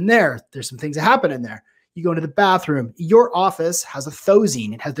vibe in there. There's some things that happen in there. You go into the bathroom, your office has a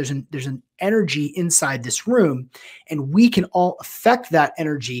𝙒𝙗. There's an energy inside this room, and we can all affect that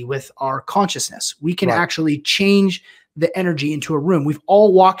energy with our consciousness. We can actually change the energy into a room. We've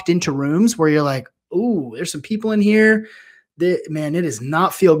all walked into rooms where you're like, ooh, there's some people in here man, it does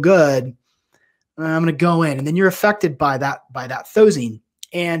not feel good. I'm going to go in. And then you're affected by that 𝙒𝙗.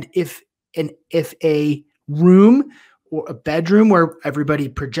 And if a room or a bedroom where everybody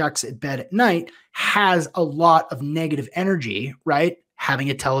projects at bed at night has a lot of negative energy, right? Having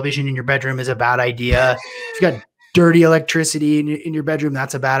a television in your bedroom is a bad idea. If you got dirty electricity in your bedroom,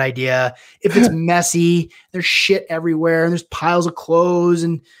 that's a bad idea. If it's messy, there's shit everywhere, and there's piles of clothes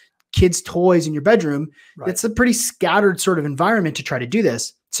and kids' toys in your bedroom, it's a pretty scattered sort of environment to try to do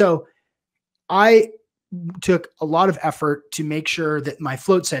this. So I took a lot of effort to make sure that my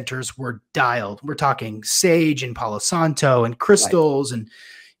float centers were dialed. We're talking sage and Palo Santo and crystals and,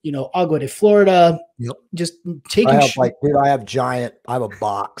 agua de Florida. Yep. Just taking. I have a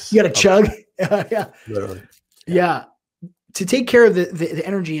box. You got a chug. Yeah. Literally. Yeah. To take care of the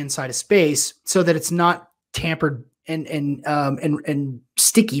energy inside a space so that it's not tampered and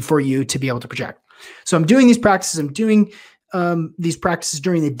sticky for you to be able to project. So I'm doing these practices. I'm doing these practices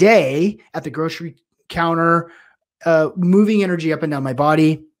during the day at the grocery counter, moving energy up and down my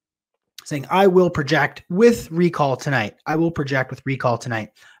body, saying, I will project with recall tonight. I will project with recall tonight.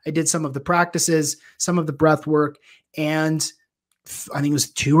 I did some of the practices, some of the breath work, and I think it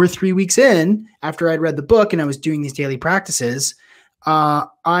was 2 or 3 weeks in after I'd read the book and I was doing these daily practices,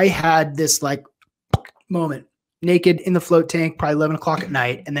 I had this like moment, naked in the float tank, probably 11 o'clock at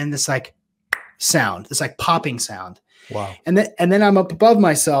night. And then this like sound, this like popping sound. Wow. And then I'm up above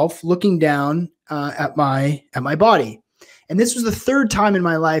myself looking down at my body. And this was the third time in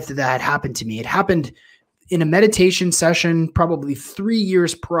my life that had happened to me. It happened in a meditation session, probably 3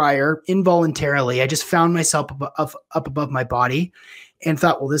 years prior, involuntarily. I just found myself up above my body and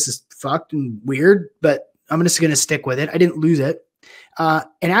thought, well, this is fucked and weird, but I'm just going to stick with it. I didn't lose it. And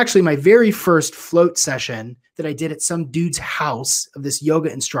actually my very first float session that I did at some dude's house of this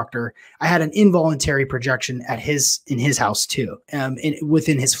yoga instructor, I had an involuntary projection in his house too,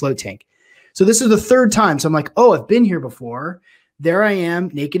 within his float tank. So this is the third time. So I'm like, oh, I've been here before. There I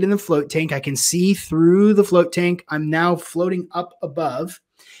am naked in the float tank. I can see through the float tank. I'm now floating up above,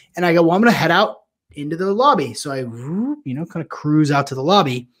 and I go, well, I'm going to head out into the lobby. So I, kind of cruise out to the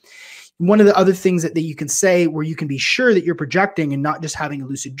lobby. One of the other things that you can say where you can be sure that you're projecting and not just having a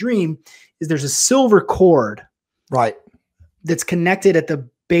lucid dream is there's a silver cord, right, that's connected at the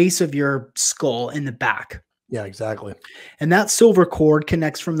base of your skull in the back. Yeah, exactly. And that silver cord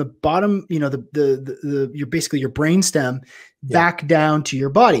connects from the bottom, your basically your brainstem back down to your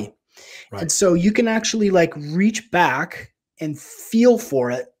body. Right. And so you can actually like reach back and feel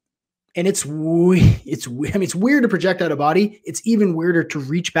for it. And it's weird to project out of body. It's even weirder to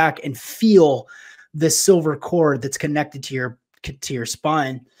reach back and feel this silver cord that's connected to your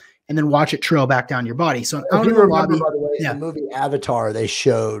spine, and then watch it trail back down your body. So I do remember, by the way, in the movie Avatar, they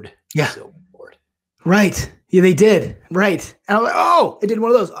showed the silver cord. Right. Yeah, they did. Right. And I'm like, oh, it did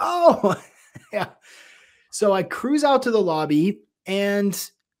one of those. Oh, yeah. So I cruise out to the lobby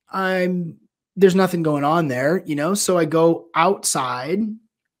and there's nothing going on there, you know? So I go outside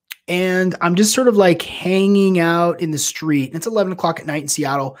and I'm just sort of like hanging out in the street. And it's 11 o'clock at night in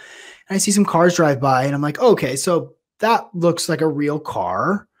Seattle. And I see some cars drive by and I'm like, okay, so that looks like a real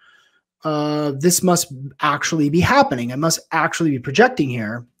car. This must actually be happening. I must actually be projecting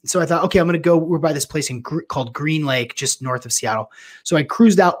here. So I thought, okay, I'm going to go. We're by this place called Green Lake, just north of Seattle. So I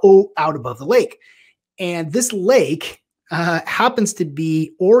cruised out above the lake. And this lake happens to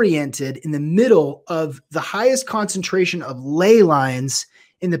be oriented in the middle of the highest concentration of ley lines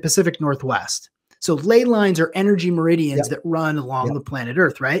in the Pacific Northwest. So ley lines are energy meridians that run along the planet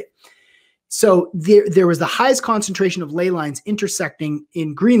Earth, right? So there was the highest concentration of ley lines intersecting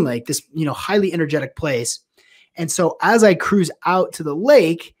in Green Lake, this, you know, highly energetic place. And so as I cruise out to the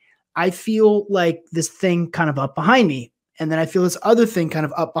lake, I feel like this thing kind of up behind me. And then I feel this other thing kind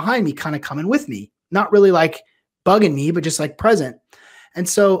of up behind me, kind of coming with me, not really like bugging me, but just like present. And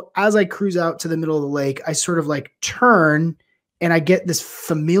so as I cruise out to the middle of the lake, I sort of like turn and I get this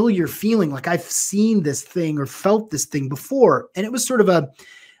familiar feeling like I've seen this thing or felt this thing before. And it was sort of a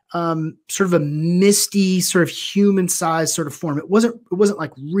misty, sort of human-sized sort of form. It wasn't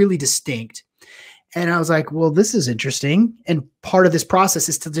like really distinct. And I was like, well, this is interesting. And part of this process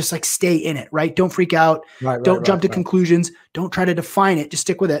is to just like stay in it, right? Don't freak out. Don't jump to conclusions. Don't try to define it. Just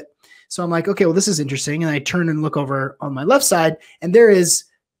stick with it. So I'm like, okay, well, this is interesting. And I turn and look over on my left side, and there is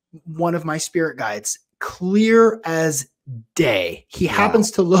one of my spirit guides, clear as day. He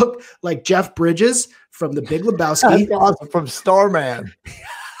happens to look like Jeff Bridges from The Big Lebowski. That's awesome. From Starman.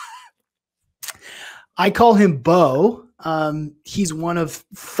 I call him Bo. He's one of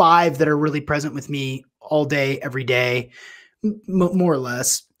 5 that are really present with me all day, every day, more or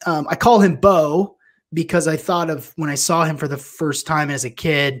less. I call him Bo because I thought of when I saw him for the first time as a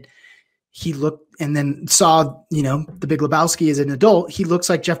kid, he looked, and then saw, you know, The Big Lebowski as an adult. He looks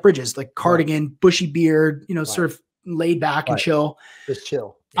like Jeff Bridges, like cardigan, bushy beard, you know, sort of laid back and chill. Just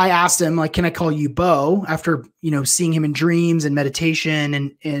chill. I asked him, like, can I call you Bo, after, you know, seeing him in dreams and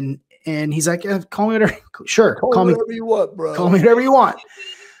meditation, and he's like, call me whatever. Sure. Call me whatever you want, bro. Call me whatever you want.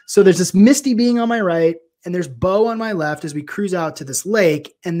 So there's this Misty being on my right, and there's Bo on my left as we cruise out to this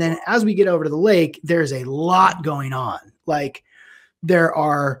lake. And then as we get over to the lake, there's a lot going on. Like, there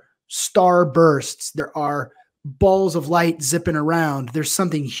are star bursts. There are balls of light zipping around. There's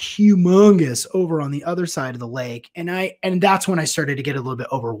something humongous over on the other side of the lake. And that's when I started to get a little bit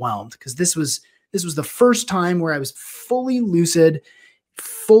overwhelmed, because this was the first time where I was fully lucid,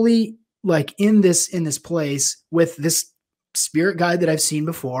 fully like in this place with this spirit guide that I've seen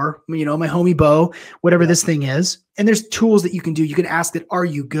before, you know, my homie Bo, whatever this thing is. And there's tools that you can do. You can ask that, are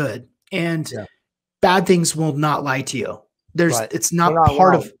you good? And bad things will not lie to you. It's not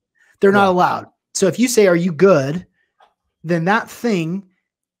part of, they're not allowed. So if you say, are you good? Then that thing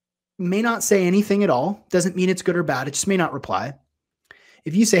may not say anything at all. Doesn't mean it's good or bad. It just may not reply.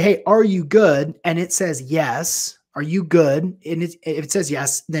 If you say, hey, are you good? And it says, yes. Are you good? And if it says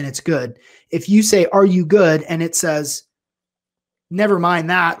yes, then it's good. If you say, are you good? And it says, never mind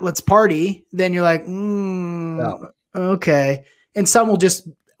that, let's party. Then you're like, okay. And some will just,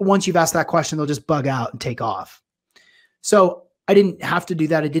 once you've asked that question, they'll just bug out and take off. So I didn't have to do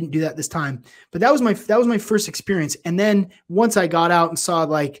that. I didn't do that this time, but that was my first experience. And then once I got out and saw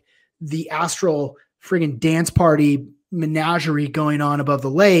like the astral friggin' dance party menagerie going on above the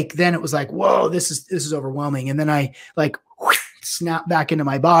lake, then it was like, whoa, this is overwhelming. And then I like snapped back into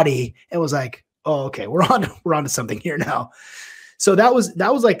my body and was like, oh, okay, we're on to something here now. So that was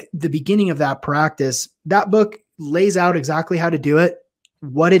like the beginning of that practice. That book lays out exactly how to do it,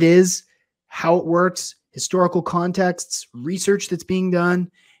 what it is, how it works, historical contexts, research that's being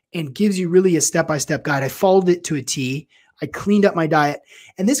done, and gives you really a step-by-step guide. I followed it to a T. I cleaned up my diet.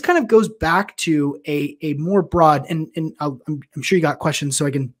 And this kind of goes back to a more broad, and I'm sure you got questions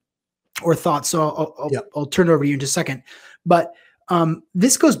or thoughts. So I'll turn it over to you in just a second. But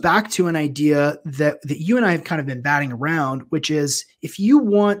this goes back to an idea that you and I have kind of been batting around, which is, if you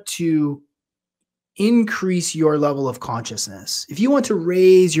want to increase your level of consciousness, if you want to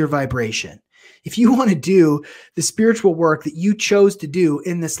raise your vibration, if you want to do the spiritual work that you chose to do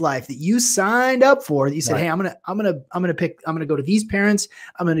in this life, that you signed up for, that you said, hey, I'm going to go to these parents.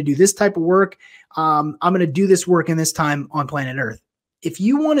 I'm going to do this type of work. I'm going to do this work in this time on planet Earth. If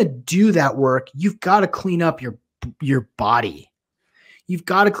you want to do that work, you've got to clean up your body. You've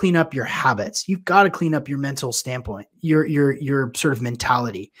got to clean up your habits. You've got to clean up your mental standpoint, your sort of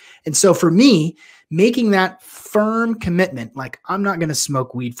mentality. And so for me, making that firm commitment, like, I'm not going to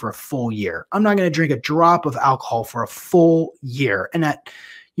smoke weed for a full year. I'm not going to drink a drop of alcohol for a full year. And at,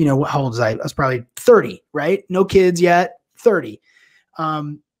 you know, how old was I? I was probably 30, right? No kids yet, 30.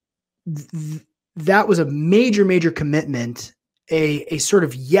 That was a major, major commitment, a sort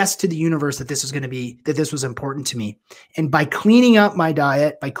of yes to the universe that this was going to be, that this was important to me. And by cleaning up my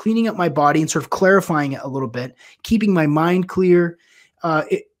diet, by cleaning up my body and sort of clarifying it a little bit, keeping my mind clear,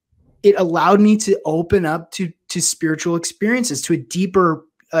 it allowed me to open up to spiritual experiences, to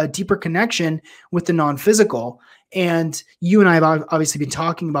a deeper connection with the non-physical. And you and I have obviously been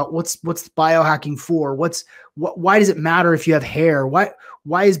talking about what's biohacking for? Why does it matter if you have hair? Why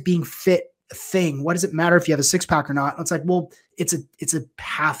is being fit a thing? What does it matter if you have a six pack or not? And it's like, well, it's a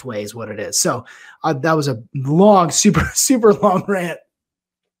pathway is what it is. So that was a long, super, super long rant.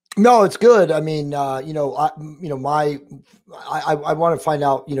 No, it's good. I mean, I want to find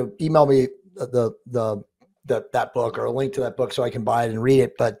out, email me that book or a link to that book so I can buy it and read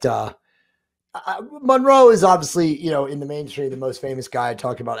it. But, Monroe is obviously, in the mainstream, the most famous guy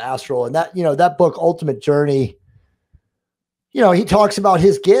talking about astral, and that book, Ultimate Journey, he talks about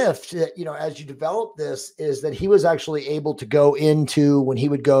his gift, as you develop this, is that he was actually able to when he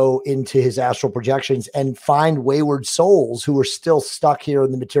would go into his astral projections and find wayward souls who were still stuck here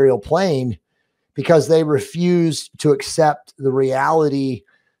in the material plane because they refused to accept the reality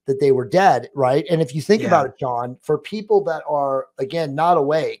that they were dead. Right. And if you think about it, John, for people that are, again, not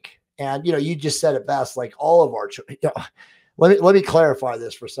awake, and, you just said it best, like all of our, let me clarify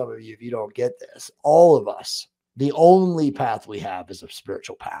this for some of you, if you don't get this, all of us, the only path we have is a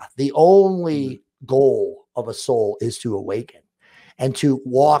spiritual path. The only goal of a soul is to awaken and to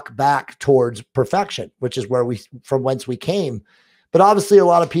walk back towards perfection, which is from whence we came. But obviously a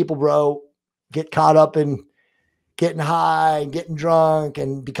lot of people, bro, get caught up in getting high and getting drunk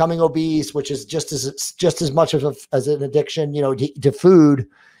and becoming obese, which is just as much as an addiction, to food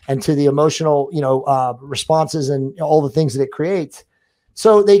and to the emotional, responses and all the things that it creates.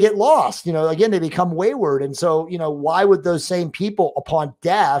 So they get lost, again, they become wayward. And so, why would those same people upon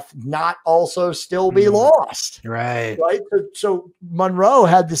death not also still be lost? Right. Right. So Monroe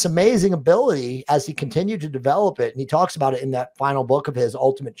had this amazing ability as he continued to develop it. And he talks about it in that final book of his,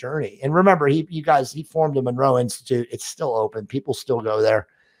 Ultimate Journey. And remember, he formed the Monroe Institute. It's still open. People still go there.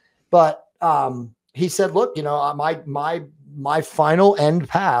 But he said, look, my final end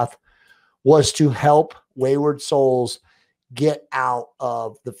path was to help wayward souls get out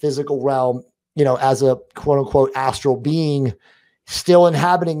of the physical realm, as a quote unquote astral being still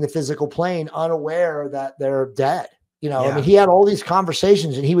inhabiting the physical plane, unaware that they're dead. I mean, he had all these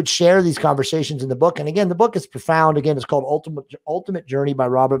conversations and he would share these conversations in the book. And again, the book is profound. Again, it's called Ultimate Journey by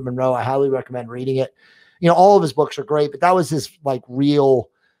Robert Monroe. I highly recommend reading it. All of his books are great, but that was his like real,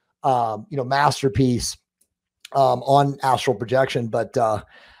 masterpiece on astral projection. But,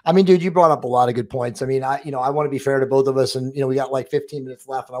 I mean, dude, you brought up a lot of good points. I mean, I want to be fair to both of us, and, we got like 15 minutes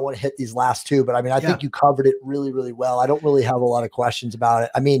left and I want to hit these last two, but I mean, I think you covered it really, really well. I don't really have a lot of questions about it.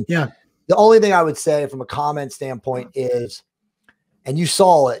 I mean, the only thing I would say from a comment standpoint is, and you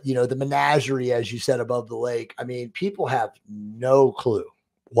saw it, the menagerie, as you said, above the lake. I mean, people have no clue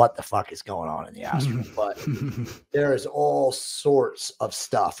what the fuck is going on in the astral, but there is all sorts of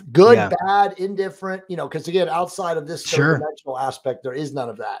stuff, good, bad, indifferent, because again, outside of this third dimensional aspect, there is none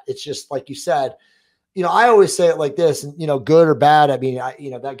of that. It's just like you said, I always say it like this, and good or bad. I mean,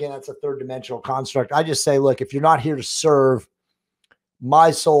 again, that's a third dimensional construct. I just say, look, if you're not here to serve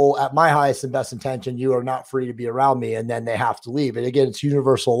my soul at my highest and best intention, you are not free to be around me. And then they have to leave. And again, it's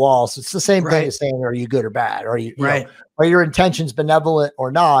universal law. So it's the same thing as saying, are you good or bad? Are you, are your intentions benevolent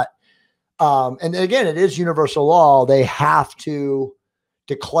or not? And again, it is universal law. They have to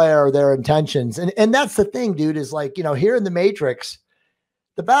declare their intentions. And that's the thing, dude, is like, here in the Matrix,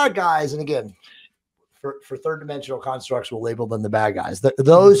 the bad guys, and again, for third dimensional constructs, we'll label them the bad guys.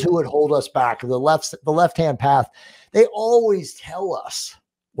 Those who would hold us back, the left-hand path, they always tell us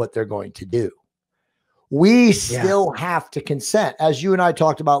what they're going to do. We still have to consent, as you and I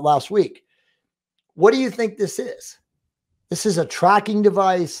talked about last week. What do you think this is? This is a tracking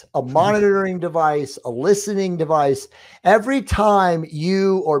device, a monitoring device, a listening device. Every time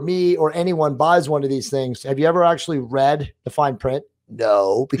you or me or anyone buys one of these things, have you ever actually read the fine print?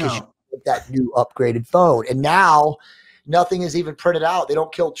 No, because you get that new upgraded phone. And now nothing is even printed out. They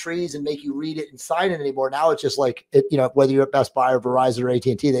don't kill trees and make you read it and sign it anymore. Now it's just like, whether you're at Best Buy or Verizon or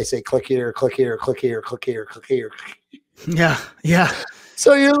AT&T, they say, click here, click here, click here, click here, click here. Yeah.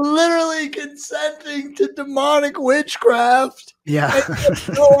 So you're literally consenting to demonic witchcraft. Yeah. And you have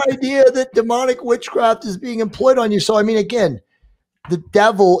no idea that demonic witchcraft is being employed on you. So, I mean, again, the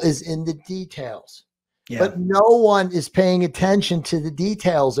devil is in the details. But no one is paying attention to the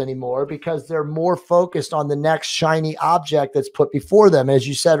details anymore because they're more focused on the next shiny object that's put before them. As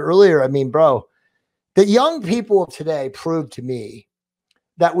you said earlier, I mean, bro, the young people of today proved to me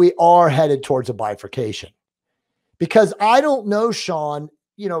that we are headed towards a bifurcation. Because I don't know, Sean,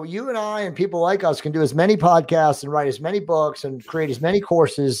 you know, you and I and people like us can do as many podcasts and write as many books and create as many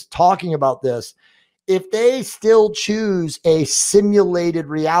courses talking about this. If they still choose a simulated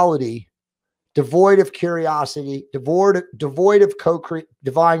reality, devoid of curiosity, devoid of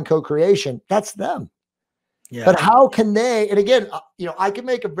divine co-creation, that's them. Yeah. But how can they, and again, you know, I can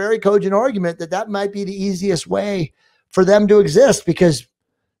make a very cogent argument that that might be the easiest way for them to exist, because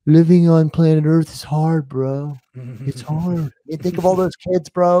living on planet Earth is hard, bro. It's hard. You think of all those kids,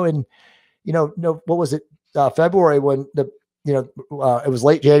 bro. And, you know, what was it? February when it was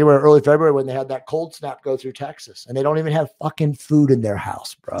late January, early February when they had that cold snap go through Texas, and they don't even have fucking food in their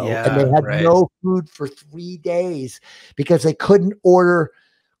house, bro. Yeah, and they had no food for 3 days because they couldn't order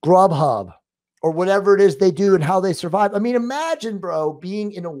Grubhub or whatever it is they do and how they survive. I mean, imagine, bro,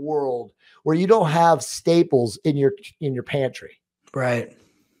 being in a world where you don't have staples in your pantry. Right.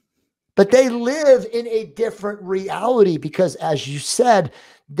 But they live in a different reality because, as you said,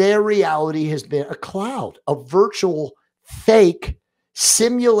 their reality has been a cloud, a virtual fake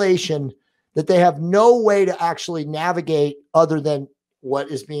simulation that they have no way to actually navigate other than what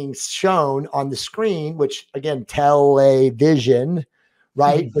is being shown on the screen, which again, television,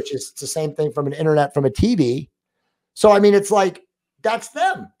 right? Which is the same thing from an internet, from a TV. So, I mean, it's like, that's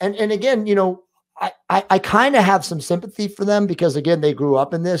them. And again, you know, I kind of have some sympathy for them because, again, they grew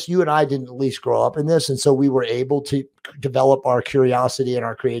up in this. You and I didn't at least grow up in this. And so we were able to develop our curiosity and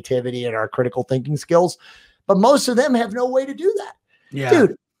our creativity and our critical thinking skills. But most of them have no way to do that. Yeah.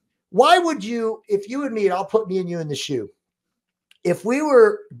 Dude, why would you, if you and me, and I'll put me and you in the shoe, if we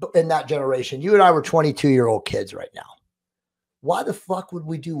were in that generation, you and I were 22-year-old kids right now, why the fuck would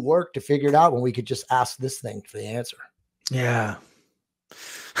we do work to figure it out when we could just ask this thing for the answer? Yeah.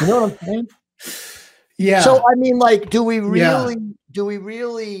 You know what I'm saying? Yeah. So, I mean, like, do we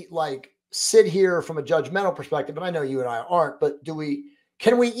really like sit here from a judgmental perspective? And I know you and I aren't, but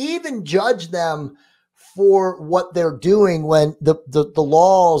can we even judge them for what they're doing when the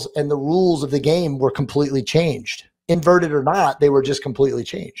laws and the rules of the game were completely changed? Inverted or not, they were just completely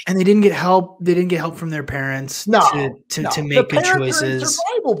changed. And they didn't get help. They didn't get help from their parents to make good choices.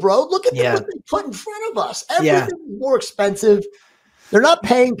 Survival, bro. Look at what they put in front of us. Everything is more expensive. They're not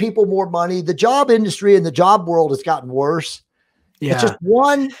paying people more money. The job industry and the job world has gotten worse. Yeah. It's just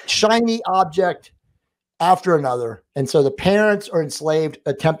one shiny object after another. And so the parents are enslaved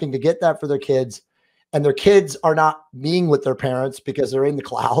attempting to get that for their kids, and their kids are not being with their parents because they're in the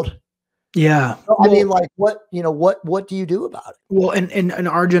cloud. Yeah. So, I mean, like, what do you do about it? Well, in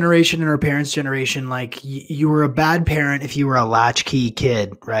our generation and our parents' generation, like, you were a bad parent if you were a latchkey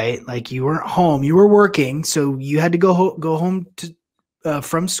kid, right? Like, you weren't home, you were working. So you had to go home to,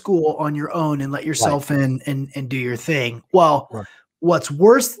 from school on your own and let yourself in and do your thing. Well, what's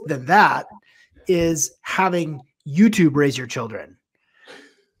worse than that is having YouTube raise your children.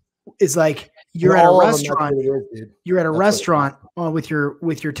 It's like, you're at a restaurant. You're at a restaurant with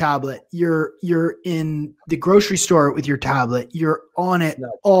your tablet. You're in the grocery store with your tablet. You're on it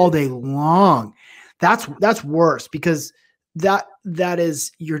all day long. That's worse, because that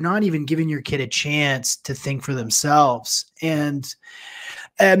is, you're not even giving your kid a chance to think for themselves. And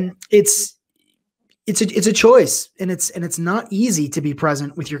it's a choice, and it's not easy to be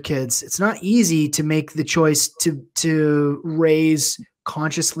present with your kids. It's not easy to make the choice to raise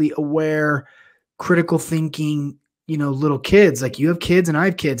consciously aware, critical thinking, little kids. Like, you have kids and I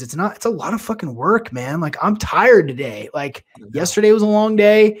have kids. It's a lot of fucking work, man. Like, I'm tired today. Like, yesterday was a long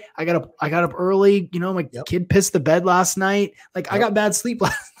day. I got up early, my kid pissed the bed last night. Like, I got bad sleep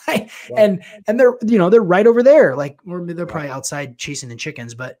last night. And they're, they're right over there. Like, or they're probably outside chasing the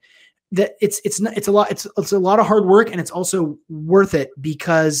chickens, but it's a lot of hard work, and it's also worth it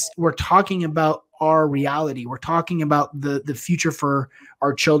because we're talking about our reality. We're talking about the future for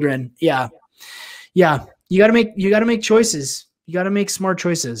our children. Yeah. Yeah. You got to make choices. You got to make smart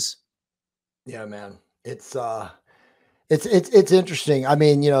choices. Yeah, man. It's interesting. I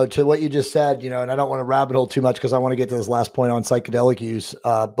mean, to what you just said, and I don't want to rabbit hole too much because I want to get to this last point on psychedelic use.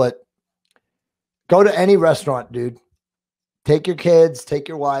 But go to any restaurant, dude. Take your kids, take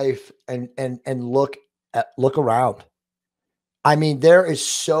your wife, and look around. I mean, there is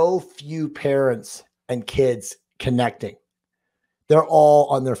so few parents and kids connecting. They're all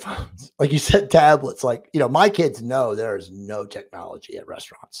on their phones. Like you said, tablets. Like, my kids know there is no technology at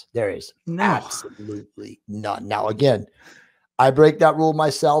restaurants. There is absolutely none. Now, again, I break that rule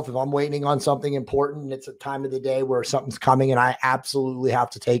myself. If I'm waiting on something important and it's a time of the day where something's coming and I absolutely have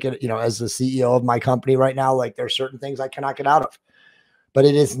to take it, you know, as the CEO of my company right now, like there's certain things I cannot get out of, but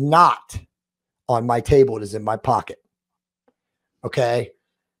it is not on my table. It is in my pocket. Okay.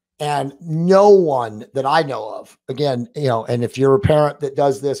 And no one that I know of, again, you know, and if you're a parent that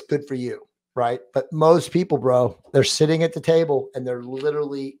does this, good for you. Right. But most people, bro, they're sitting at the table and they're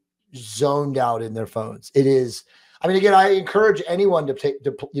literally zoned out in their phones. It is, I mean, again, I encourage anyone to take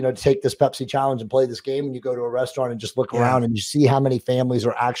this Pepsi challenge and play this game. And you go to a restaurant and just look around and you see how many families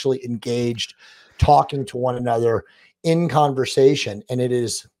are actually engaged, talking to one another in conversation. And it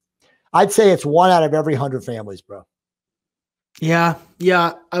is, I'd say it's 1 out of every 100 families, bro. Yeah.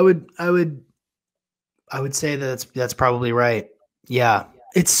 Yeah. I would say that's probably right. Yeah.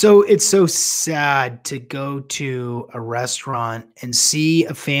 It's so sad to go to a restaurant and see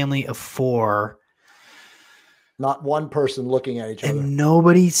a family of 4. Not one person looking at each other. And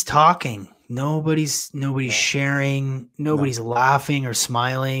nobody's talking. Nobody's sharing. Nobody's laughing or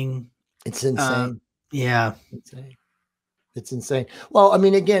smiling. It's insane. Yeah. It's insane. Well, I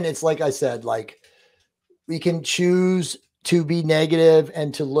mean, again, it's like I said, like we can choose to be negative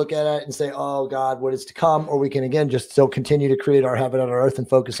and to look at it and say, oh God, what is to come? Or we can, again, just still continue to create our heaven on earth and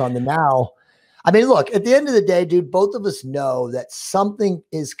focus on the now. I mean, look, at the end of the day, dude, both of us know that something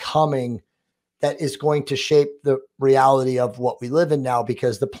is coming that is going to shape the reality of what we live in now,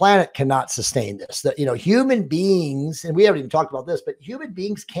 because the planet cannot sustain this. That, you know, human beings, and we haven't even talked about this, but human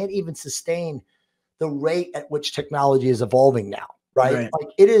beings can't even sustain the rate at which technology is evolving now, right?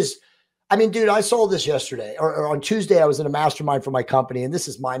 Like it is, I mean, dude, I saw this yesterday or on Tuesday, I was in a mastermind for my company, and this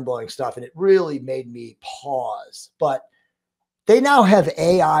is mind-blowing stuff. And it really made me pause, but they now have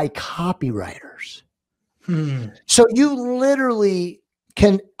AI copywriters. So you literally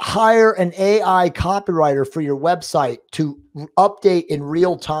can hire an AI copywriter for your website to update in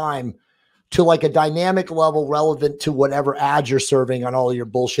real time to like a dynamic level relevant to whatever ads you're serving on all your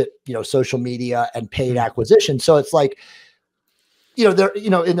bullshit, you know, social media and paid acquisition. So it's like, you know, they're, you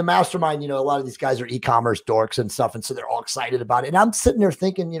know, in the mastermind, you know, a lot of these guys are e-commerce dorks and stuff. And so they're all excited about it. And I'm sitting there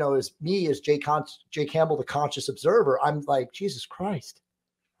thinking, you know, as Jay Campbell, the conscious observer, I'm like, Jesus Christ,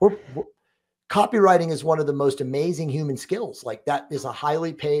 copywriting is one of the most amazing human skills. Like that is a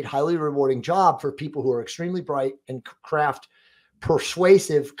highly paid, highly rewarding job for people who are extremely bright and craft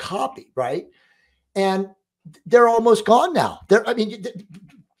persuasive copy. Right. And they're almost gone now. We're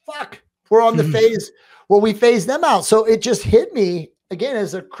on the phase where we phase them out. So it just hit me again,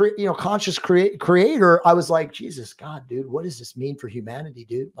 as a conscious creator. I was like, Jesus God, dude, what does this mean for humanity,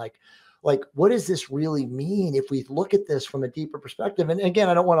 dude? Like, what does this really mean if we look at this from a deeper perspective? And again,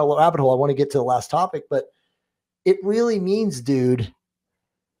 I don't want to rabbit hole. I want to get to the last topic, but it really means, dude,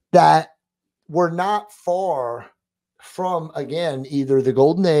 that we're not far from, again, either the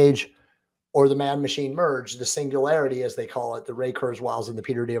golden age or the man-machine merge, the singularity, as they call it, the Ray Kurzweils and the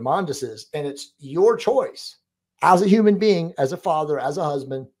Peter Diamanduses. And it's your choice as a human being, as a father, as a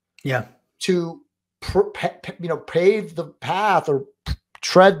husband, to pave the path or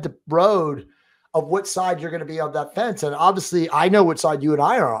tread the road of what side you're going to be on that fence. And obviously I know what side you and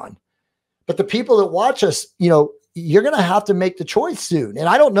I are on, but the people that watch us, you know, you're going to have to make the choice soon. And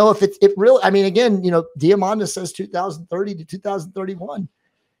I don't know if it really, I mean, again, you know, Diamandis says 2030 to 2031,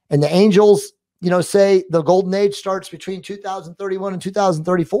 and the angels, you know, say the golden age starts between 2031 and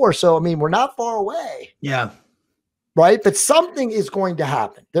 2034. So, I mean, we're not far away. Yeah. Right. But something is going to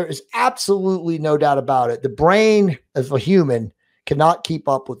happen. There is absolutely no doubt about it. The brain of a human cannot keep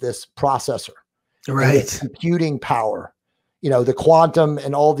up with this processor, right? Computing power, you know, the quantum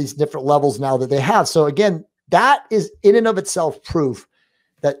and all these different levels now that they have. So again, that is in and of itself proof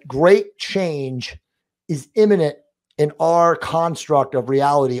that great change is imminent in our construct of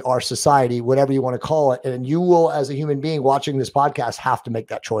reality, our society, whatever you want to call it. And you will, as a human being watching this podcast, have to make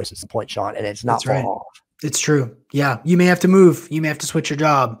that choice. It's the point, Sean, and it's not far off. It's true. Yeah. You may have to move. You may have to switch your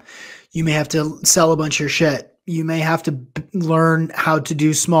job. You may have to sell a bunch of your shit. You may have to learn how to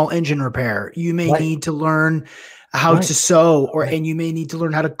do small engine repair. You may need to learn how to sew, and you may need to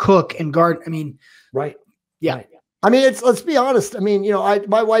learn how to cook and garden. I mean, yeah. I mean, let's be honest. I mean, you know,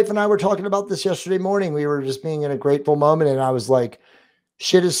 my wife and I were talking about this yesterday morning. We were just being in a grateful moment, and I was like,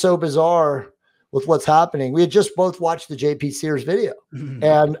 shit is so bizarre with what's happening. We had just both watched the JP Sears video,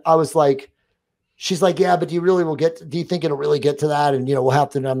 and I was like, she's like, yeah, but do you think it'll really get to that? And, you know, we'll have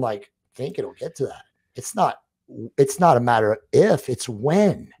to, and I'm like, think it'll get to that. It's not a matter of if, it's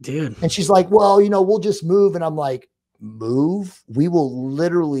when, dude. And she's like, well, you know, we'll just move. And I'm like, move? We will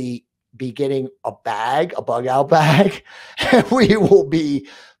literally be getting a bug out bag, and we will be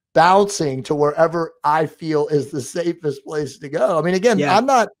bouncing to wherever I feel is the safest place to go. I mean, again,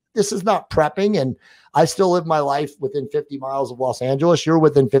 this is not prepping, and I still live my life within 50 miles of Los Angeles. You're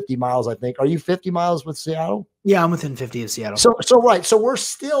within 50 miles, I think. Are you 50 miles with Seattle? Yeah, I'm within 50 of Seattle. Right. So we're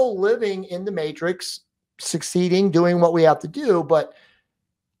still living in the matrix, succeeding, doing what we have to do. But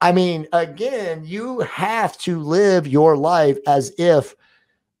I mean, again, you have to live your life as if,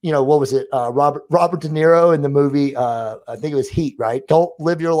 what was it? Robert De Niro in the movie, I think it was Heat, right? Don't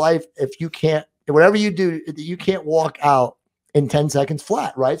live your life if you can't, whatever you do, you can't walk out in 10 seconds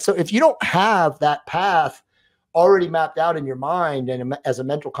flat, right? So if you don't have that path already mapped out in your mind and as a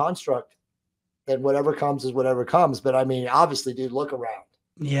mental construct, then whatever comes is whatever comes. But I mean, obviously, dude, look around.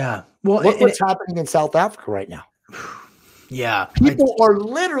 Yeah. Well, look what's happening in South Africa right now. Yeah. People are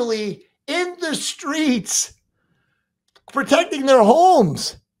literally in the streets protecting their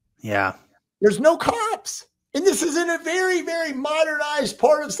homes. Yeah. There's no cops. And this is in a very, very modernized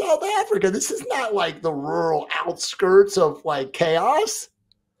part of South Africa. This is not like the rural outskirts of like chaos.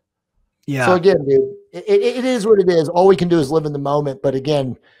 Yeah. So again, dude, it is what it is. All we can do is live in the moment. But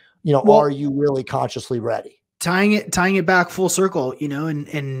again, are you really consciously ready? Tying it back full circle,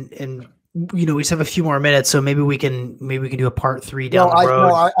 and we just have a few more minutes, so maybe we can do a part 3 down the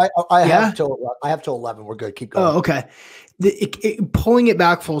road. I have till 11. We're good. Keep going. Oh, okay. Pulling it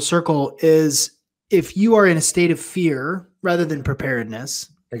back full circle is, if you are in a state of fear rather than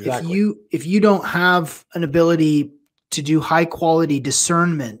preparedness, exactly. if you don't have an ability to do high quality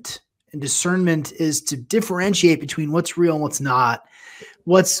discernment, and discernment is to differentiate between what's real and what's not,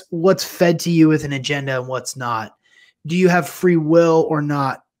 what's fed to you with an agenda and what's not. Do you have free will or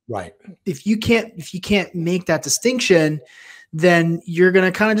not? Right. If you can't make that distinction, then you're going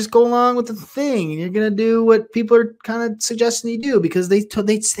to kind of just go along with the thing, and you're going to do what people are kind of suggesting you do because they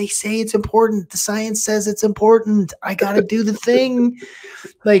say it's important. The science says it's important. I got to do the thing.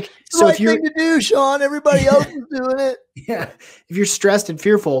 Like, so if you're thing to do, Sean, everybody else is doing it. Yeah. If you're stressed and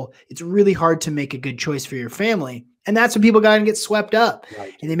fearful, it's really hard to make a good choice for your family. And that's when people got to get swept up,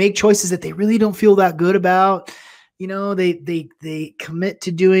 right. And they make choices that they really don't feel that good about. They commit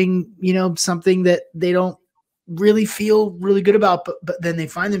to doing, something that they don't really feel really good about, but then they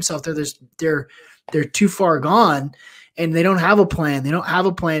find themselves they're too far gone, and they don't have a plan. They don't have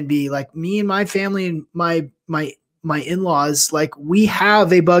a plan B. Like me and my family and my in-laws, like, we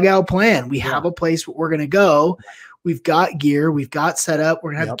have a bug out plan. We have a place where we're going to go. We've got gear. We've got set up.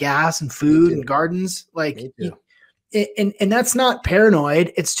 We're going to have gas and food and gardens. Like, and that's not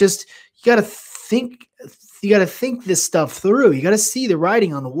paranoid. It's just, you got to think this stuff through. You got to see the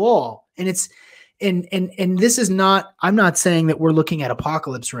writing on the wall. And it's, and this is not, I'm not saying that we're looking at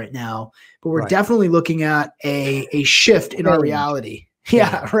apocalypse right now, but we're definitely looking at a shift in our reality.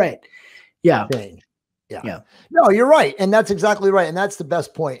 Yeah. Right. Yeah. Yeah. No, you're right. And that's exactly right. And that's the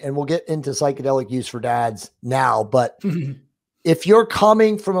best point. And we'll get into psychedelic use for dads now. But if you're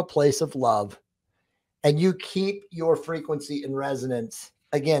coming from a place of love and you keep your frequency in resonance,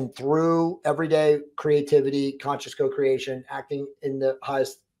 again, through everyday creativity, conscious co-creation, acting in the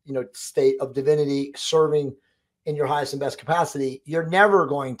highest, state of divinity, serving in your highest and best capacity, you're never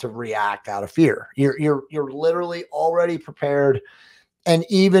going to react out of fear. You're literally already prepared. And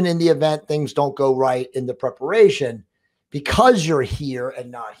even in the event things don't go right in the preparation, because you're here and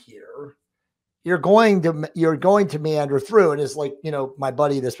not here, you're going to meander through. And it's like, my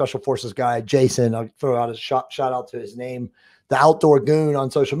buddy, the special forces guy, Jason, I'll throw out a shout out to his name, the outdoor goon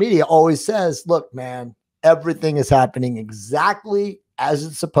on social media, always says, look, man, everything is happening exactly as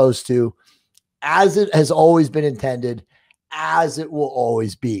it's supposed to, as it has always been intended, as it will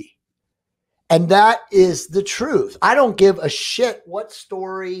always be. And that is the truth. I don't give a shit what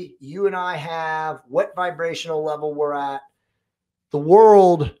story you and I have, what vibrational level we're at. The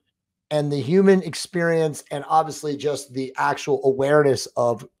world and the human experience, and obviously just the actual awareness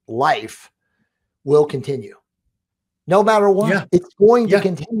of life, will continue. No matter what, it's going to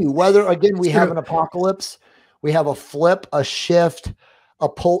continue. Whether, again, we have an apocalypse, we have a flip, a shift,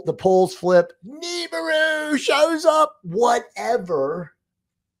 the poles flip, Nibiru shows up, whatever,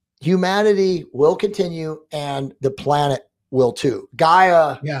 humanity will continue, and the planet will too.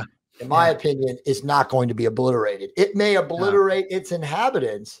 Gaia, in my opinion, is not going to be obliterated. It may obliterate its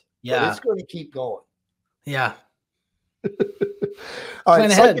inhabitants, but it's going to keep going. Yeah. All right,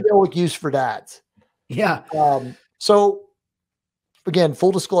 psychedelic use for dads. Yeah. So again,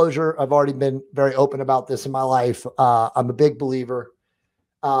 full disclosure, I've already been very open about this in my life. I'm a big believer.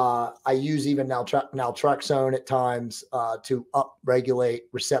 I use even naltrexone at times to upregulate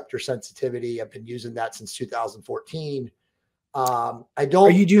receptor sensitivity. I've been using that since 2014. I don't.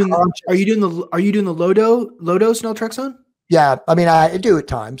 Are you doing the low dose naltrexone? Yeah. I mean, I do at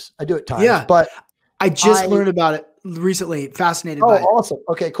times. Yeah. But I just learned about it recently. Fascinated by it. Awesome.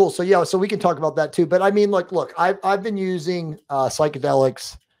 Okay, cool. So yeah, so we can talk about that too. But I mean, like, look, I've been using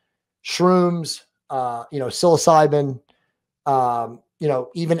psychedelics, shrooms, psilocybin,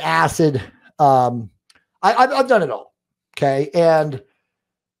 even acid. I've done it all. Okay. And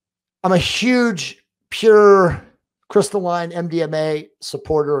I'm a huge pure crystalline MDMA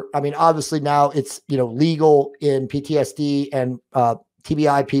supporter. I mean, obviously now it's, legal in PTSD and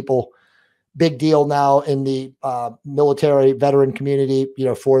TBI people. Big deal now in the military veteran community,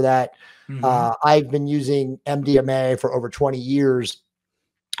 for that. I've been using MDMA for over 20 years.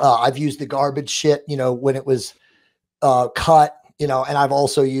 I've used the garbage shit, when it was cut, and I've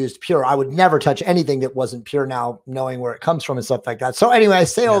also used pure. I would never touch anything that wasn't pure now, knowing where it comes from and stuff like that. So anyway, I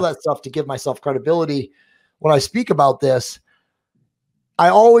say all that stuff to give myself credibility when I speak about this. I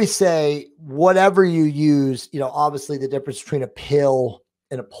always say, whatever you use, obviously the difference between a pill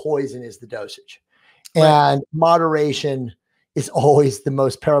and a poison is the dosage, and moderation is always the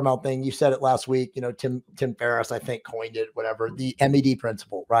most paramount thing. You said it last week, Tim Ferriss, I think, coined it, whatever, the MED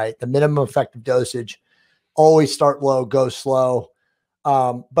principle, right? The minimum effective dosage, always start low, go slow.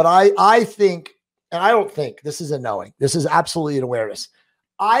 But I think, and I don't think, this is a knowing, this is absolutely an awareness.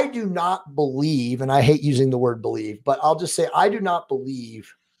 I do not believe, and I hate using the word believe, but I'll just say, I do not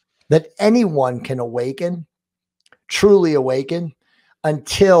believe that anyone can truly awaken,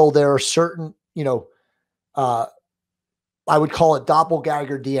 until there are certain, I would call it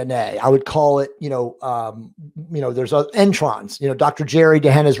doppelganger DNA. I would call it, there's entrons, Dr. Jerry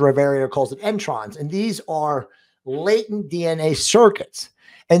DeHannes Rivera calls it entrons. And these are latent DNA circuits,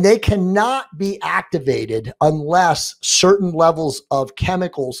 and they cannot be activated unless certain levels of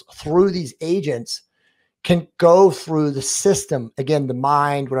chemicals through these agents can go through the system. Again, the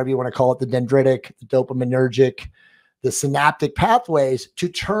mind, whatever you want to call it, the dendritic, the dopaminergic, the synaptic pathways to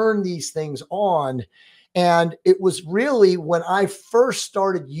turn these things on. And it was really when I first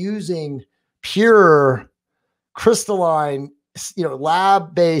started using pure crystalline,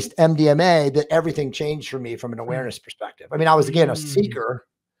 lab-based MDMA that everything changed for me from an awareness perspective. I mean, I was, again, a seeker,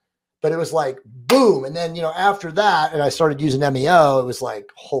 but it was like, boom. And then, after that, and I started using MEO, it was like,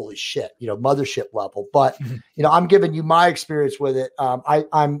 holy shit, mothership level. But, I'm giving you my experience with it.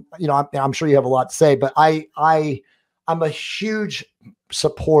 I'm sure you have a lot to say, but I'm a huge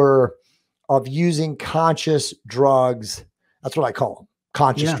supporter of using conscious drugs. That's what I call them,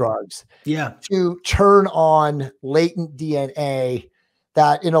 conscious drugs. Yeah. To turn on latent DNA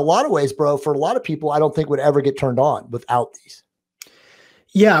that, in a lot of ways, bro, for a lot of people, I don't think would ever get turned on without these.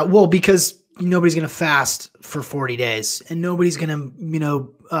 Yeah. Well, because nobody's going to fast for 40 days and nobody's going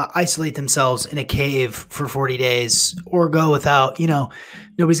to, isolate themselves in a cave for 40 days or go without,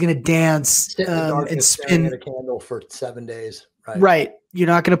 nobody's going to dance and spin at a candle for 7 days. Right. You're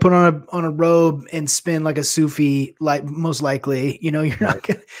not going to put on a robe and spin like a Sufi, like most likely, you're not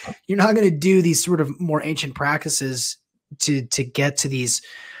going to do these sort of more ancient practices to get to these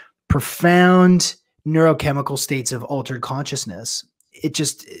profound neurochemical states of altered consciousness.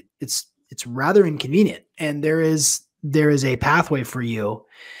 It's rather inconvenient. And there is a pathway for you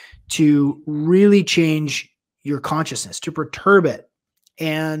to really change your consciousness, to perturb it.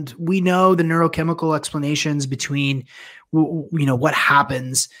 And we know the neurochemical explanations between, what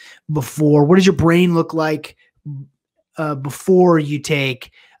happens before, what does your brain look like before you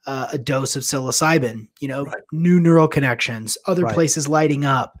take a dose of psilocybin, new neural connections, other places lighting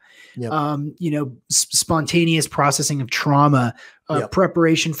up, spontaneous processing of trauma,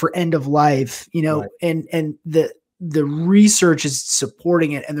 preparation for end of life, and the research is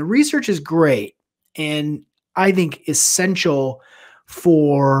supporting it, and the research is great. And I think essential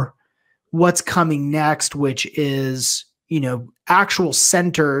for what's coming next, which is, actual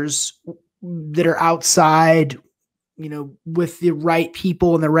centers that are outside, with the right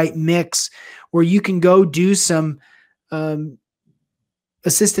people and the right mix, where you can go do some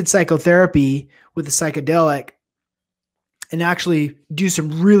assisted psychotherapy with a psychedelic and actually do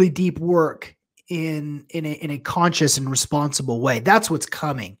some really deep work in a conscious and responsible way. That's what's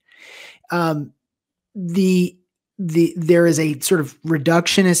coming. There is a sort of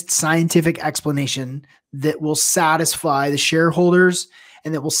reductionist scientific explanation that will satisfy the shareholders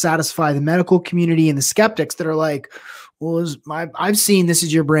and that will satisfy the medical community and the skeptics that are like, well, I've seen this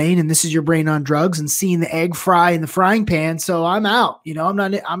is your brain and this is your brain on drugs and seeing the egg fry in the frying pan. So I'm out, I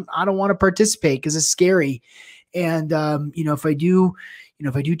don't want to participate because it's scary. And, if I do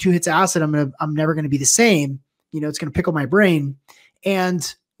 2 hits of acid, I'm never going to be the same, it's going to pickle my brain.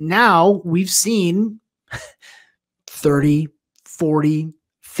 And now we've seen 30, 40,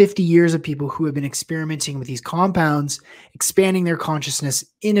 50 years of people who have been experimenting with these compounds, expanding their consciousness,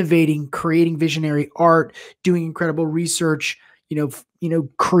 innovating, creating visionary art, doing incredible research,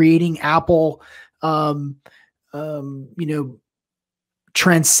 creating Apple,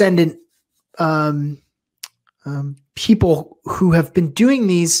 transcendent people who have been doing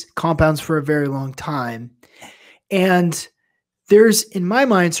these compounds for a very long time. And there's, in my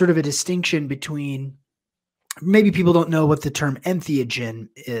mind, sort of a distinction between, maybe people don't know what the term entheogen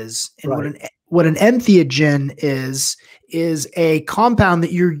is. And what an entheogen is a compound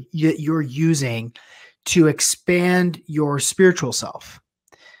that you're using to expand your spiritual self.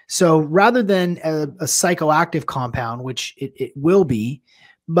 So rather than a psychoactive compound, which it will be,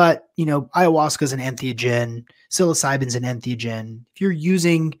 but ayahuasca is an entheogen, psilocybin is an entheogen. If you're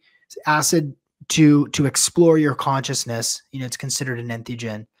using acid to explore your consciousness, it's considered an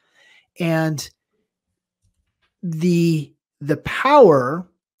entheogen. And the power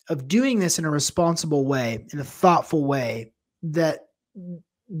of doing this in a responsible way, in a thoughtful way,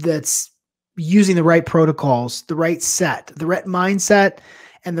 that's using the right protocols, the right mindset,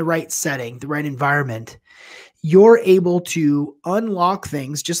 and the right setting, the right environment, you're able to unlock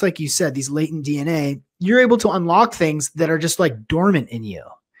things, just like you said, these latent DNA, you're able to unlock things that are just like dormant in you.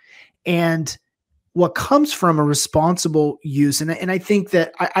 And what comes from a responsible use, and I think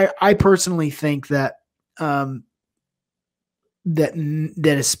that I personally think that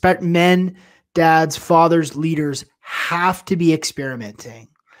that men, dads, fathers, leaders have to be experimenting.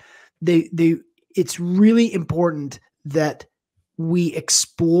 It's really important that we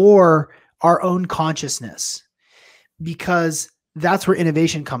explore our own consciousness, because that's where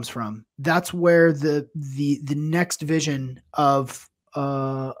innovation comes from. That's where the next vision of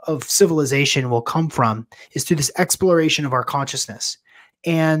civilization will come from, is through this exploration of our consciousness.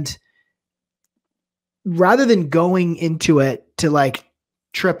 And rather than going into it to like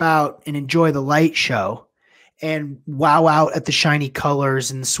trip out and enjoy the light show and wow out at the shiny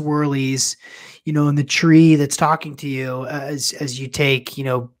colors and the swirlies, and the tree that's talking to you as you take,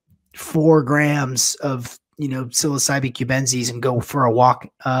 4 grams of, psilocybin cubensis and go for a walk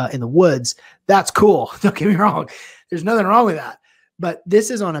in the woods, that's cool. Don't get me wrong. There's nothing wrong with that. But this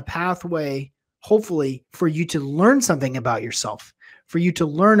is on a pathway, hopefully, for you to learn something about yourself, for you to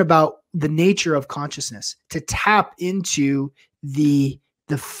learn about the nature of consciousness, to tap into the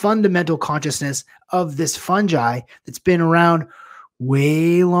fundamental consciousness of this fungi that's been around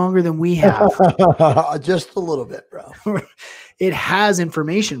way longer than we have. Just a little bit, bro. It has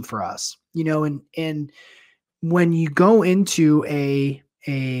information for us, and when you go into a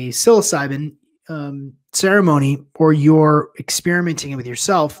psilocybin ceremony, or you're experimenting with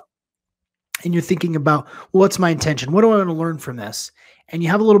yourself and you're thinking about, what's my intention? What do I want to learn from this? And you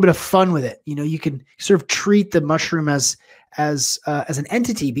have a little bit of fun with it. You can sort of treat the mushroom as an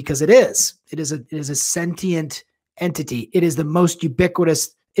entity, because it is a sentient entity. It is the most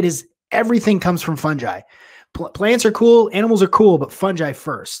ubiquitous. Everything comes from fungi. Plants are cool, animals are cool, but fungi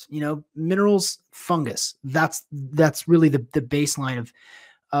first. Minerals, fungus. That's really the baseline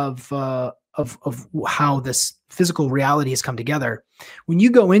of how this physical reality has come together. When you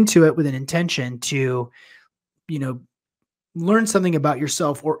go into it with an intention to, learn something about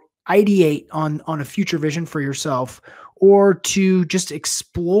yourself, or ideate on a future vision for yourself, or to just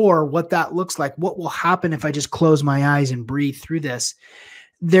explore what that looks like, what will happen if I just close my eyes and breathe through this.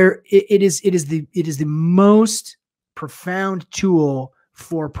 It is the most profound tool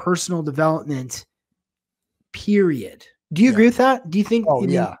for personal development, period. Do you agree with that? Do you think? Oh,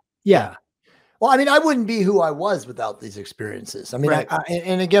 yeah. Yeah. Well, I wouldn't be who I was without these experiences. Right.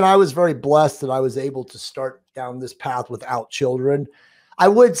 And again, I was very blessed that I was able to start down this path without children. I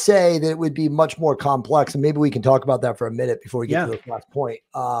would say that it would be much more complex, and maybe we can talk about that for a minute before we get to the last point.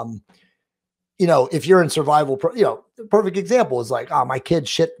 If you're in survival, the perfect example is like, my kid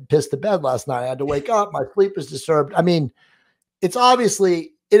pissed the bed last night. I had to wake up. My sleep is disturbed. It's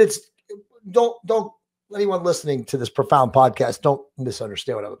obviously, don't anyone listening to this profound podcast, don't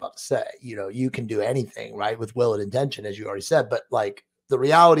misunderstand what I'm about to say. You can do anything, right, with will and intention, as you already said. But like, the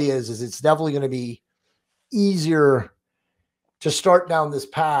reality is it's definitely going to be easier to start down this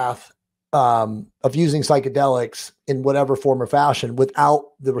path of using psychedelics in whatever form or fashion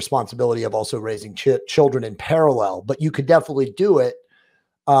without the responsibility of also raising children in parallel. But you could definitely do it.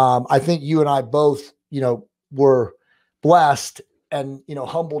 I think you and I both, were blessed and,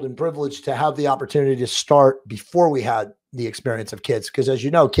 humbled and privileged to have the opportunity to start before we had the experience of kids. Because as you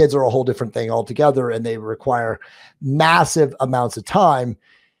know, kids are a whole different thing altogether, and they require massive amounts of time.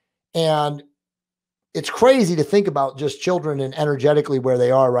 And it's crazy to think about just children and energetically where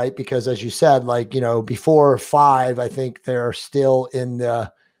they are, right? Because as you said, like, before 5, I think they're still in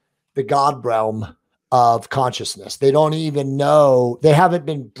the the God realm of consciousness. They don't even know, they haven't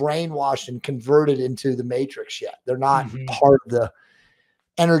been brainwashed and converted into the matrix yet. They're not part of the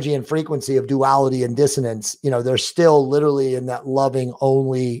energy and frequency of duality and dissonance. You know, they're still literally in that loving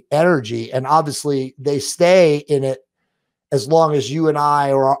only energy. And obviously they stay in it as long as you and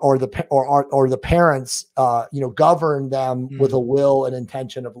I or the parents, you know, govern them with a will and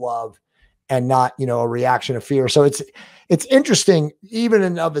intention of love and not, you know, a reaction of fear. So it's interesting even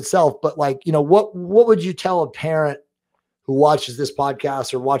in of itself, but like, you know, what would you tell a parent who watches this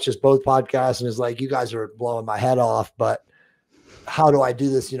podcast or watches both podcasts and is like, you guys are blowing my head off, but how do I do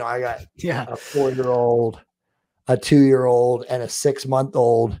this? You know, I got a 4-year-old, a 2-year-old, and a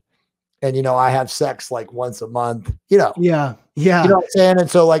 6-month-old. And, you know, I have sex like once a month, you know. Yeah. You know what I'm saying? And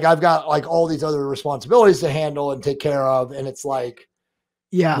so like, I've got like all these other responsibilities to handle and take care of. And it's like,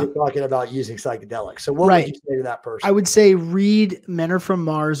 you're talking about using psychedelics. So what would you say to that person? I would say read Men Are From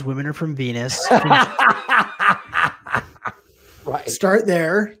Mars, Women Are From Venus. Start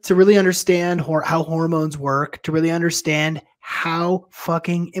there to really understand how hormones work, to really understand how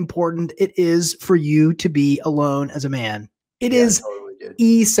fucking important it is for you to be alone as a man. It is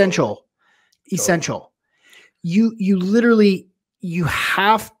essential. Essential. You literally, you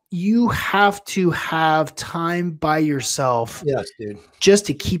have to have time by yourself. Yes, dude. Just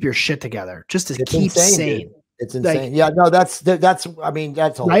to keep your shit together, just to keep sane. Dude. It's insane. Like, no, that's, I mean,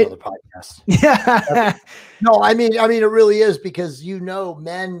 that's a whole other podcast. Yeah. No, I mean, it really is, because, you know,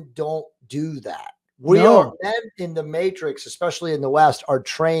 men don't do that. Men in the matrix, especially in the West, are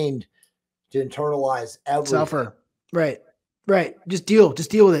trained to internalize everything. Suffer. Right. Just deal with it.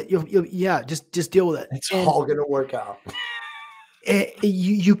 Just deal with it. It's all going to work out.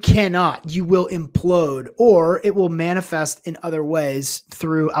 You cannot, you will implode, or it will manifest in other ways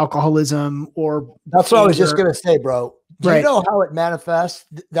through alcoholism or that's what I was just going to say, bro. Do you know how it manifests?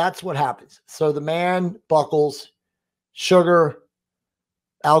 That's what happens. So the man buckles, sugar,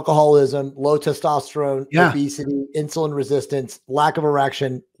 alcoholism, low testosterone, obesity, insulin resistance, lack of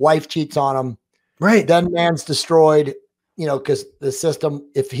erection, wife cheats on him. Right. Then man's destroyed, you know, because the system,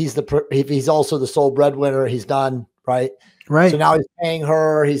 if he's also the sole breadwinner, he's done. Right. So now he's paying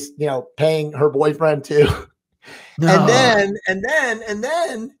her, he's, you know, paying her boyfriend too. And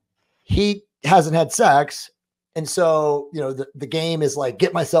then he hasn't had sex. And so, you know, the game is like,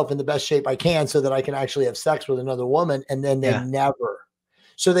 get myself in the best shape I can so that I can actually have sex with another woman. And then they never.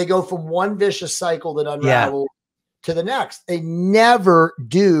 So they go from one vicious cycle that unravels to the next. They never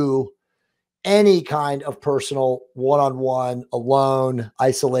do any kind of personal one-on-one, alone,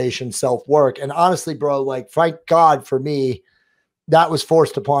 isolation, self-work. And honestly, bro, like, thank God for me, that was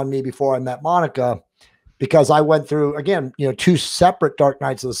forced upon me before I met Monica, because I went through, again, you know, 2 separate dark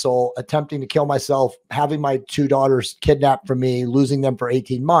nights of the soul, attempting to kill myself, having my 2 daughters kidnapped from me, losing them for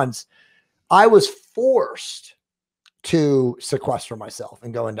 18 months. I was forced to sequester myself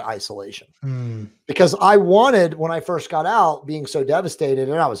and go into isolation because I wanted, when I first got out, being so devastated,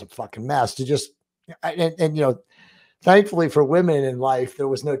 and I was a fucking mess, to just, and you know, thankfully for women in life, there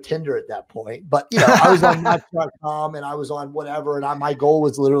was no Tinder at that point, but you know, I was on Match.com and I was on whatever. And my goal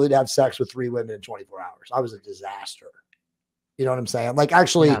was literally to have sex with 3 women in 24 hours. I was a disaster. You know what I'm saying? Like,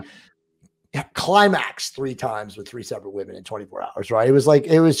 actually climax 3 times with 3 separate women in 24 hours. Right. It was like,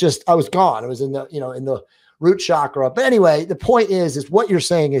 it was just, I was gone. It was in the, you know, in the root chakra. But anyway, the point is what you're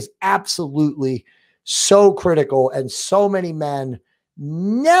saying is absolutely so critical. And so many men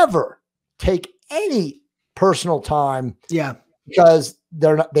never take any personal time. Because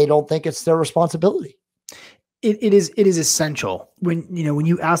they don't think it's their responsibility. It is essential when, you know, when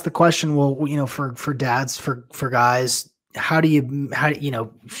you ask the question, well, you know, for dads, for guys, how do you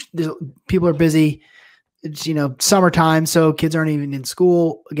know, people are busy. It's, you know, summertime. So kids aren't even in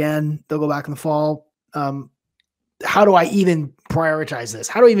school again. They'll go back in the fall. How do I even prioritize this?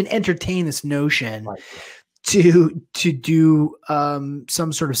 How do I even entertain this notion to do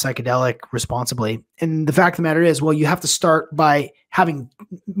some sort of psychedelic responsibly? And the fact of the matter is, well, you have to start by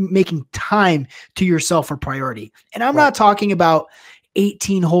making time to yourself a priority. And I'm not talking about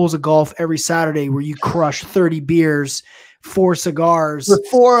 18 holes of golf every Saturday where you crush 30 beers, 4 cigars with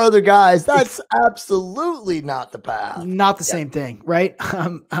 4 other guys. That's absolutely not the path. Not the same thing, right?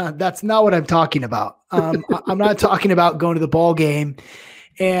 That's not what I'm talking about. I'm not talking about going to the ball game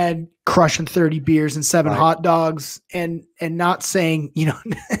and crushing 30 beers and 7 hot dogs and not saying, you know,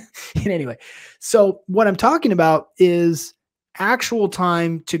 anyway. So what I'm talking about is actual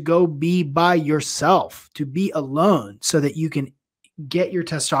time to go be by yourself, to be alone, so that you can get your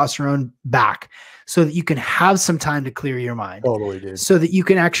testosterone back, so that you can have some time to clear your mind. Totally, dude. So that you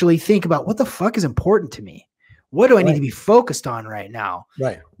can actually think about what the fuck is important to me. What do I need to be focused on right now?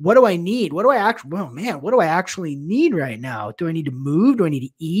 Right. What do I need? What do I actually, oh man, what do I actually need right now? Do I need to move? Do I need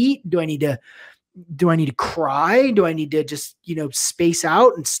to eat? Do I need to cry? Do I need to just, space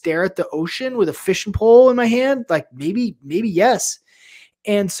out and stare at the ocean with a fishing pole in my hand? Like maybe yes.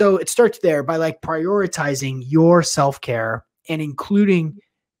 And so it starts there by like prioritizing your self-care and including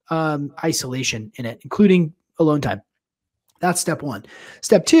isolation in it, including alone time. That's step one.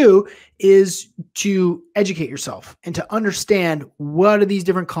 Step two is to educate yourself and to understand what are these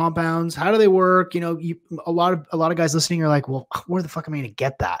different compounds? How do they work? A lot of guys listening are like, well, where the fuck am I going to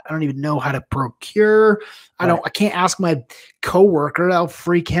get that? I don't even know how to procure. I can't ask my coworker. I'll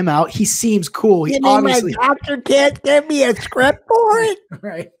freak him out. He seems cool. He obviously, my doctor can't give me a script for it.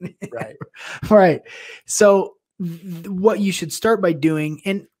 Right. So what you should start by doing,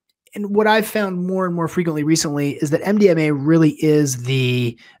 and what I've found more and more frequently recently is that MDMA really is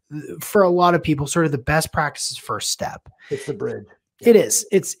for a lot of people, sort of the best practices first step. It's the bridge. It is.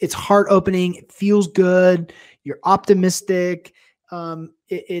 It's heart opening. It feels good. You're optimistic. As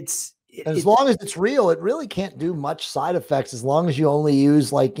long as it's real, it really can't do much side effects. As long as you only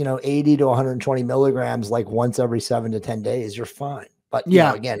use 80 to 120 milligrams, like once every 7 to 10 days, you're fine. But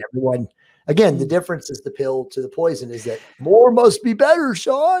again, the difference is the pill to the poison is that more must be better,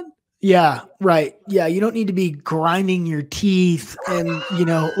 Sean. Yeah, right. Yeah, you don't need to be grinding your teeth and,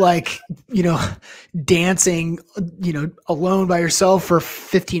 dancing, alone by yourself for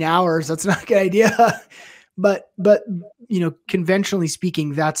 15 hours. That's not a good idea. But conventionally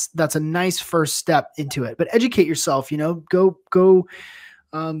speaking, that's a nice first step into it. But educate yourself, go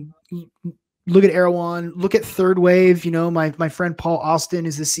look at Erewhon, look at Third Wave. My friend Paul Austin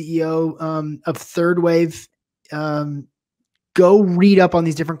is the CEO of Third Wave. Go read up on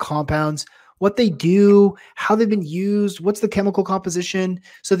these different compounds, what they do, how they've been used, what's the chemical composition,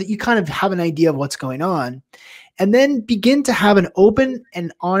 so that you kind of have an idea of what's going on. And then begin to have an open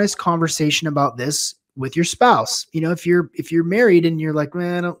and honest conversation about this with your spouse. If you're married and you're like,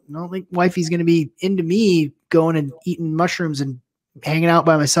 man, I don't think wifey's going to be into me going and eating mushrooms and hanging out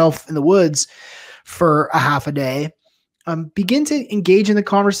by myself in the woods for a half a day, begin to engage in the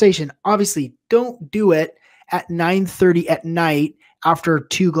conversation. Obviously, don't do it at 9:30 at night after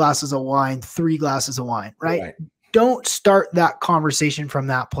 2 glasses of wine, 3 glasses of wine, right? Don't start that conversation from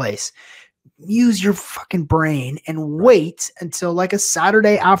that place. Use your fucking brain and wait until like a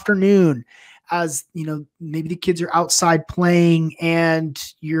Saturday afternoon, as maybe the kids are outside playing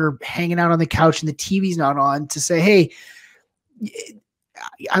and you're hanging out on the couch and the TV's not on, to say, hey,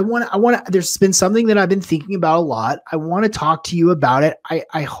 I want to, there's been something that I've been thinking about a lot. I want to talk to you about it.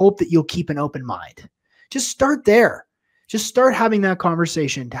 I hope that you'll keep an open mind. Just start there. Just start having that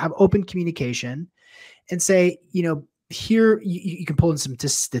conversation, to have open communication and say, here you can pull in some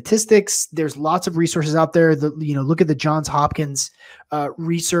statistics. There's lots of resources out there that, look at the Johns Hopkins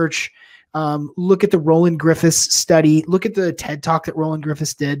research. Look at the Roland Griffiths study. Look at the TED talk that Roland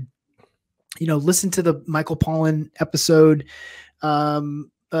Griffiths did. Listen to the Michael Pollan episode.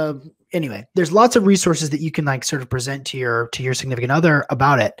 Anyway, there's lots of resources that you can sort of present to your significant other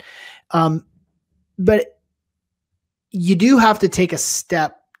about it. But you do have to take a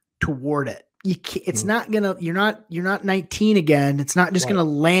step toward it. It's not gonna, you're not 19 again. It's not just gonna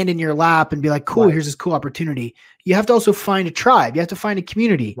land in your lap and be like, cool, here's this cool opportunity. You have to also find a tribe. You have to find a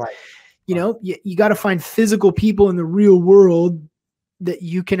community. You got to find physical people in the real world that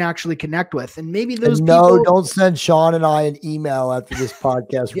you can actually connect with. And maybe those people. Don't send Sean and I an email after this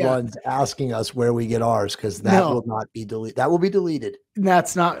podcast runs asking us where we get ours, because that will not be deleted. That will be deleted.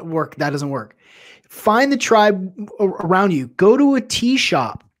 That's not work. That doesn't work. Find the tribe around you. Go to a tea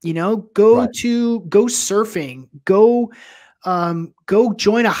shop, go surfing, go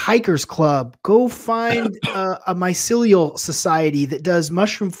join a hikers club, go find a mycelial society that does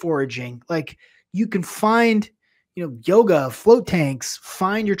mushroom foraging. Like, you can find, yoga, float tanks,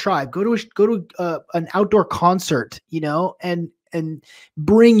 find your tribe, go to an outdoor concert, and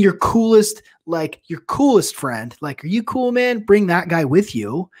bring your coolest friend. Like, are you cool, man? Bring that guy with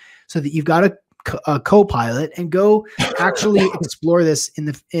you so that you've got a co-pilot, and go actually explore this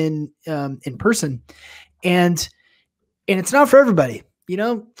in person. And it's not for everybody,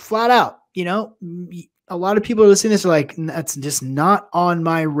 flat out, a lot of people are listening to this are like, that's just not on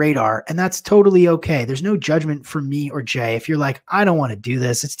my radar. And that's totally okay. There's no judgment from me or Jay. If you're like, I don't want to do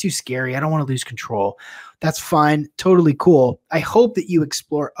this, it's too scary, I don't want to lose control, that's fine. Totally cool. I hope that you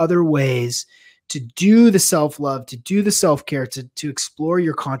explore other ways to do the self-love, to do the self-care, to explore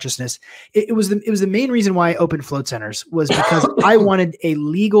your consciousness. It was the main reason why I opened float centers, was because I wanted a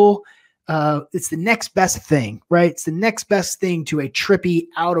legal it's the next best thing, right? It's the next best thing to a trippy,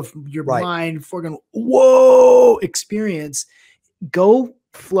 out of your mind, fucking whoa experience. Go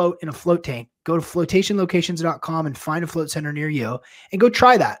float in a float tank. Go to flotationlocations.com and find a float center near you and go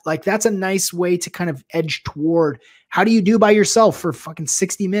try that. Like, that's a nice way to kind of edge toward, how do you do by yourself for fucking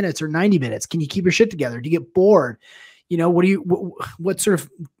 60 minutes or 90 minutes? Can you keep your shit together? Do you get bored? You know, what sort of,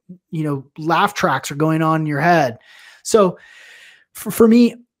 you know, laugh tracks are going on in your head? So for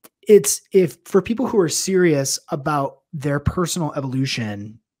me, it's, for people who are serious about their personal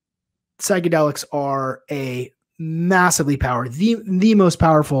evolution, psychedelics are a massively powered, the most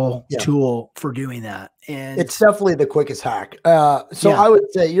powerful tool for doing that. And it's definitely the quickest hack. I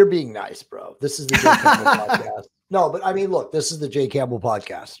would say you're being nice, bro. This is the Jay Campbell podcast. No, but I mean, look, this is the Jay Campbell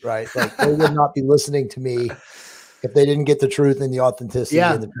podcast, right? Like, they would not be listening to me if they didn't get the truth and the authenticity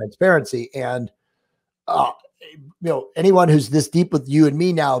and the transparency. And, you know, anyone who's this deep with you and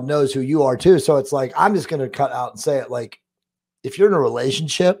me now knows who you are too. So it's like, I'm just going to cut out and say it. Like, if you're in a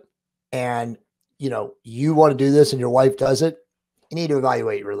relationship and, you know, you want to do this and your wife does it, you need to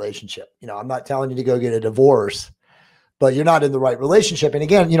evaluate your relationship. You know, I'm not telling you to go get a divorce, but you're not in the right relationship. And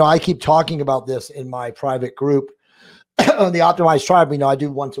again, you know, I keep talking about this in my private group on the Optimized Tribe. You know, I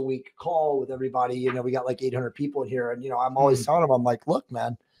do once a week call with everybody. You know, we got like 800 people in here. And, you know, I'm always telling them, I'm like, look,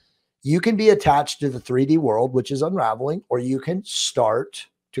 man, you can be attached to the 3D world, which is unraveling, or you can start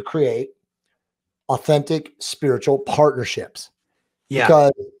to create authentic spiritual partnerships. Yeah.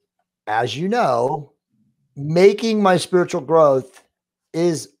 Because, as you know, making my spiritual growth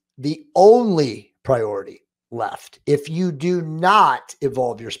is the only priority left. If you do not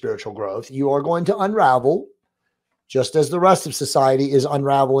evolve your spiritual growth, you are going to unravel, just as the rest of society is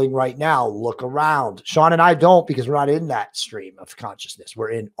unraveling right now. Look around. Sean and I don't, because we're not in that stream of consciousness. We're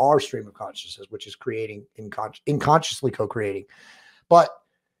in our stream of consciousness, which is creating, unconsciously co-creating. But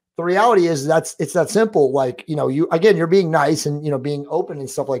the reality is it's that simple. Like, you know, you're being nice and, you know, being open and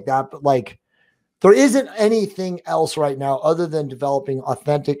stuff like that. But like, there isn't anything else right now other than developing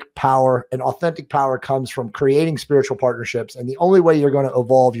authentic power, and authentic power comes from creating spiritual partnerships. And the only way you're going to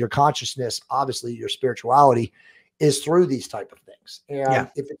evolve your consciousness, obviously your spirituality, is through these type of things. And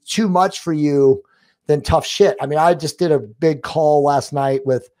if it's too much for you, then tough shit. I mean, I just did a big call last night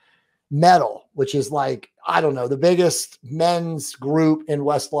with Metal, which is like, I don't know, the biggest men's group in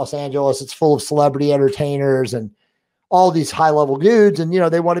West Los Angeles. It's full of celebrity entertainers and all these high level dudes. And, you know,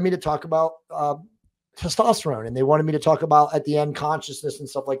 they wanted me to talk about testosterone, and they wanted me to talk about, at the end, consciousness and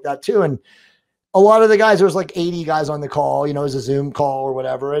stuff like that too. And a lot of the guys, there was like 80 guys on the call, you know, it was a Zoom call or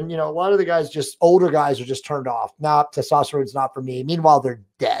whatever. And, you know, a lot of the guys, just older guys, are just turned off. Nah, testosterone's not for me. Meanwhile, they're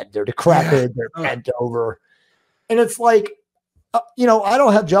dead. They're decrepit. They're bent over. And it's like, you know, I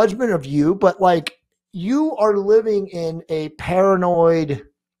don't have judgment of you, but like, you are living in a paranoid,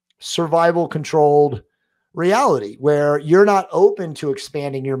 survival controlled reality where you're not open to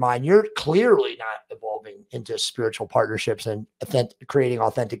expanding your mind. You're clearly not evolving into spiritual partnerships and creating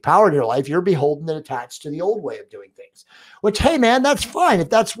authentic power in your life. You're beholden and attached to the old way of doing things, which, hey man, that's fine. If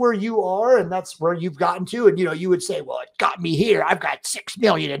that's where you are and that's where you've gotten to, and, you know, you would say, well, it got me here. I've got 6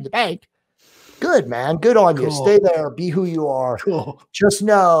 million in the bank. Good, man. Good on you. Stay there. Be who you are. Just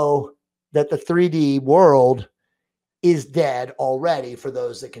know that the 3D world is dead already for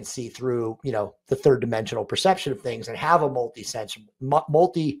those that can see through, you know, the third dimensional perception of things and have a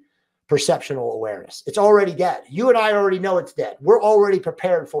multi-perceptional awareness. It's already dead. You and I already know it's dead. We're already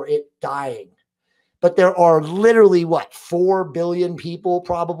prepared for it dying. But there are literally, 4 billion people,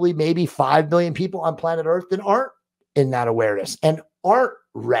 probably maybe 5 billion people on planet Earth that aren't in that awareness and aren't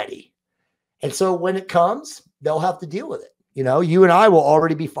ready. And so when it comes, they'll have to deal with it. You know, you and I will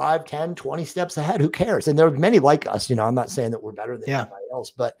already be 5, 10, 20 steps ahead. Who cares? And there are many like us. You know, I'm not saying that we're better than anybody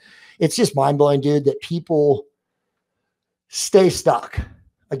else, but it's just mind blowing, dude, that people stay stuck.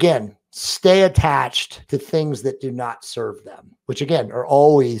 Again, stay attached to things that do not serve them, which again are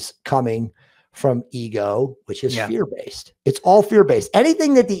always coming from ego, which is fear-based. It's all fear-based.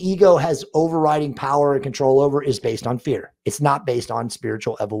 Anything that the ego has overriding power and control over is based on fear. It's not based on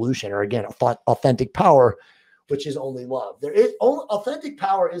spiritual evolution, or again, authentic power, which is only love. There is only authentic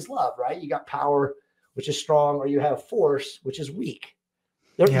power is love, right? You got power, which is strong, or you have force, which is weak.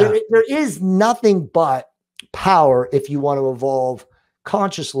 There is nothing but power if you want to evolve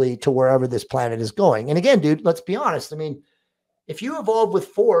consciously to wherever this planet is going. And again, dude, let's be honest. I mean, if you evolve with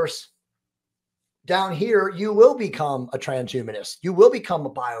force down here, you will become a transhumanist. You will become a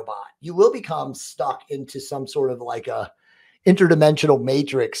biobot. You will become stuck into some sort of like a interdimensional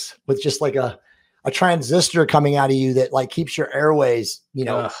matrix with just like a transistor coming out of you that like keeps your airways, you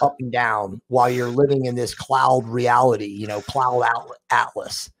know, up and down while you're living in this cloud reality, you know, cloud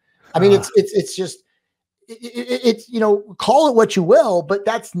atlas. I mean, it's just, it's, you know, call it what you will, but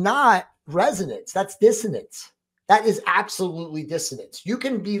that's not resonance. That's dissonance. That is absolutely dissonance. You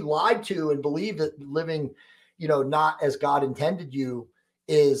can be lied to and believe that living, you know, not as God intended you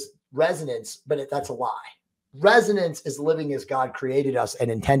is resonance, but that's a lie. Resonance is living as God created us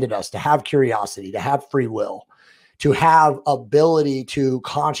and intended us, to have curiosity, to have free will, to have ability to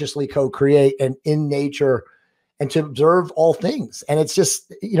consciously co-create and in nature, and to observe all things. And it's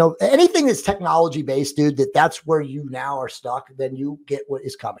just, you know, anything that's technology based, dude, that's where you now are stuck, then you get what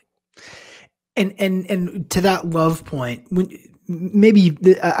is coming. And to that love point, when maybe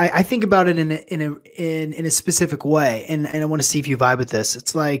I think about it in a specific way, and I want to see if you vibe with this.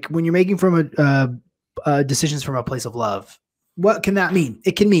 It's like when you're making decisions from a place of love. What can that mean?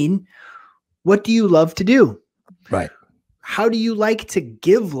 It can mean, what do you love to do? Right. How do you like to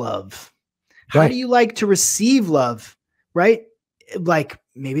give love? How do you like to receive love? Right. Like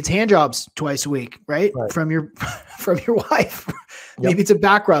maybe it's hand jobs twice a week, right? From your wife. Maybe it's a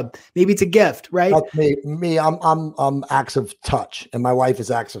back rub. Maybe it's a gift, right? That's me. I'm acts of touch, and my wife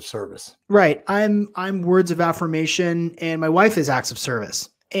is acts of service. Right. I'm words of affirmation, and my wife is acts of service.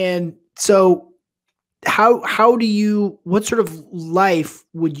 And so what sort of life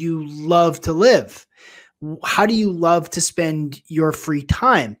would you love to live? How do you love to spend your free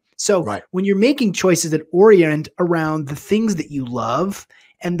time? So when you're making choices that orient around the things that you love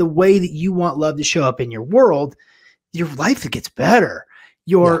and the way that you want love to show up in your world, your life gets better.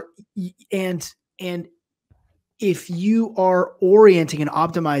 And if you are orienting and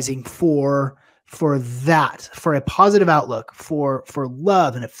optimizing for that, for a positive outlook, for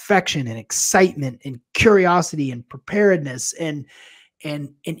love and affection and excitement and curiosity and preparedness and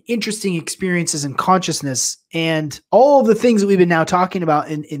interesting experiences and consciousness and all of the things that we've been now talking about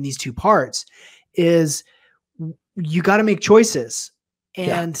in these two parts, is you got to make choices,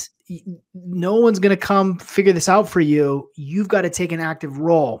 and no one's going to come figure this out for you. You've got to take an active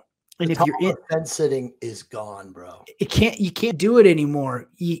role. And if you're in fence sitting is gone, bro. You can't do it anymore.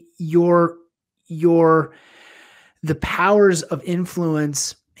 The powers of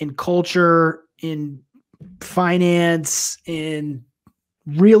influence in culture, in finance, in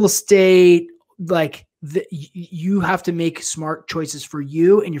real estate, you have to make smart choices for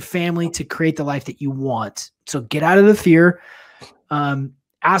you and your family to create the life that you want. So get out of the fear.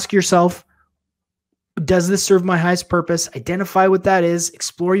 Ask yourself, does this serve my highest purpose? Identify what that is,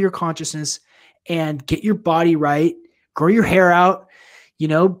 explore your consciousness, and get your body right. Grow your hair out,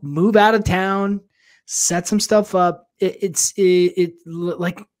 move out of town, set some stuff up. Get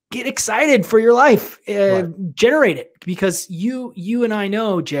excited for your life, generate it, because you and I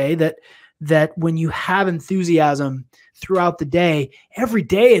know, Jay, that when you have enthusiasm throughout the day, every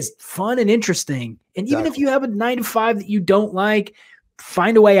day is fun and interesting. And even if you have a 9 to 5 that you don't like,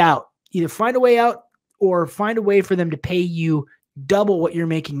 find a way out. Either find a way out or find a way for them to pay you double what you're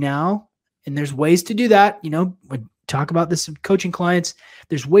making now. And there's ways to do that. We talk about this with coaching clients.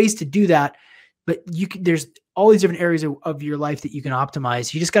 There's ways to do that, but there's all these different areas of your life that you can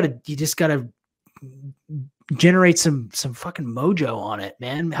optimize. You just gotta generate some fucking mojo on it,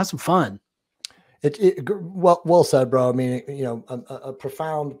 man. Have some fun. Well said, bro. I mean, a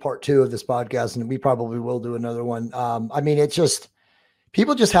profound part 2 of this podcast, and we probably will do another one. It's just,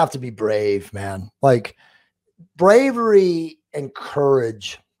 people just have to be brave, man. Like, bravery and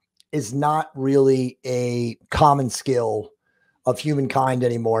courage is not really a common skill of humankind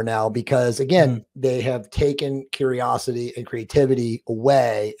anymore now, because again, they have taken curiosity and creativity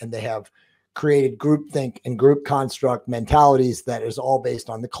away, and they have created groupthink and group construct mentalities that is all based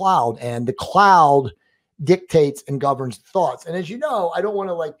on the cloud, and the cloud dictates and governs thoughts. And as you know, I don't want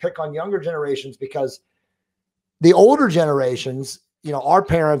to pick on younger generations, because the older generations, our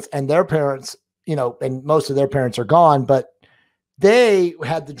parents and their parents, and most of their parents are gone, but they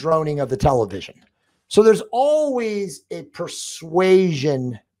had the droning of the television. So there's always a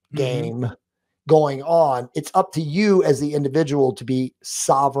persuasion game going on. It's up to you as the individual to be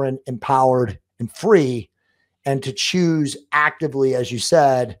sovereign, empowered, and free, and to choose actively, as you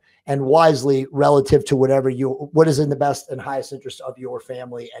said, and wisely relative to what is in the best and highest interest of your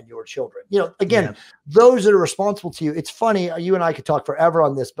family and your children. Those that are responsible to you. It's funny, you and I could talk forever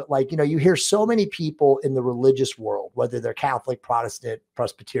on this, but you hear so many people in the religious world, whether they're Catholic, Protestant,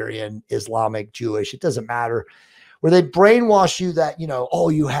 Presbyterian, Islamic, Jewish, it doesn't matter, where they brainwash you that,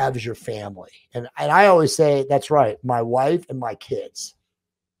 all you have is your family. And I always say, that's right. My wife and my kids.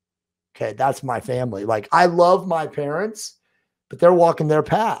 Okay. That's my family. I love my parents, but they're walking their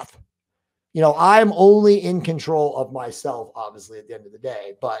path. I'm only in control of myself, obviously, at the end of the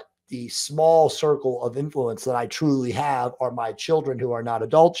day, but the small circle of influence that I truly have are my children who are not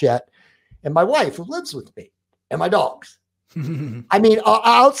adults yet, and my wife who lives with me, and my dogs. I mean,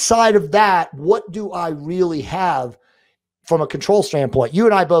 outside of that, what do I really have from a control standpoint? You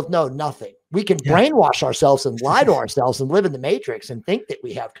and I both know nothing. We can brainwash ourselves and lie to ourselves and live in the matrix and think that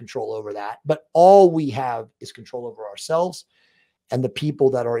we have control over that. But all we have is control over ourselves and the people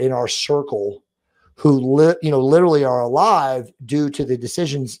that are in our circle who literally are alive due to the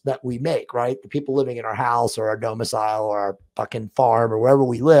decisions that we make, right? The people living in our house or our domicile or our fucking farm or wherever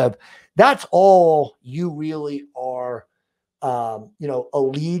we live. That's all you really are,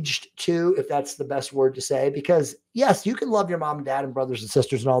 alleged to, if that's the best word to say, because yes, you can love your mom and dad and brothers and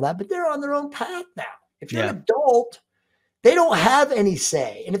sisters and all that, but they're on their own path now. If you're an adult, they don't have any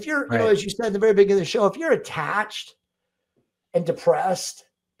say. And if you're, as you said in the very beginning of the show, if you're attached and depressed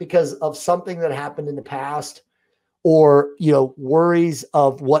because of something that happened in the past or, worries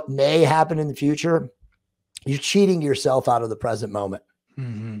of what may happen in the future, you're cheating yourself out of the present moment.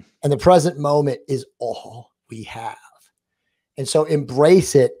 Mm-hmm. And the present moment is all we have. And so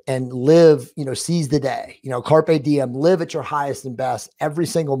embrace it and live, seize the day, carpe diem, live at your highest and best every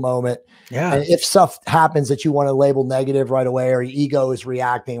single moment. Yeah. And if stuff happens that you want to label negative right away, or your ego is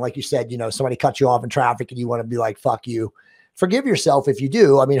reacting, like you said, somebody cut you off in traffic and you want to be like, fuck you. Forgive yourself if you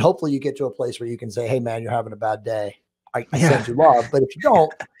do. I mean, hopefully you get to a place where you can say, hey man, you're having a bad day. I send you love. But if you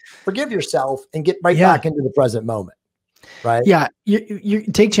don't, forgive yourself and get right back into the present moment. Right. Yeah. You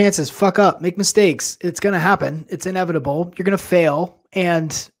take chances, fuck up, make mistakes. It's going to happen. It's inevitable. You're going to fail,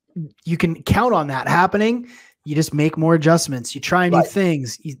 and you can count on that happening. You just make more adjustments. You try new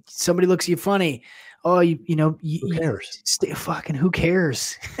things. Somebody looks at you funny. Oh, who cares? Who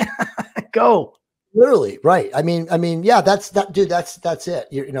cares? Go. Literally. Right. I mean, yeah, that's it.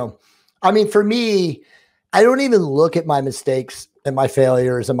 I mean, for me, I don't even look at my mistakes and my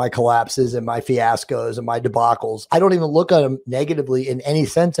failures and my collapses and my fiascos and my debacles. I don't even look at them negatively in any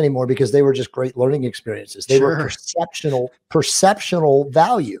sense anymore, because they were just great learning experiences. They were perceptional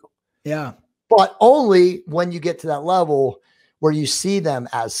value. Yeah. But only when you get to that level where you see them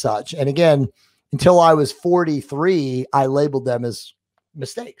as such. And again, until I was 43, I labeled them as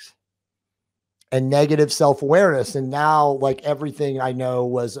mistakes and negative self-awareness. And now, like, everything I know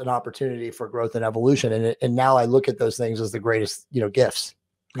was an opportunity for growth and evolution. And now I look at those things as the greatest, gifts.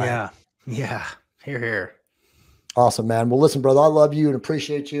 Right? Yeah. Yeah. Hear, hear. Awesome, man. Well, listen, brother, I love you and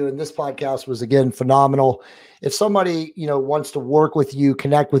appreciate you. And this podcast was, again, phenomenal. If somebody, wants to work with you,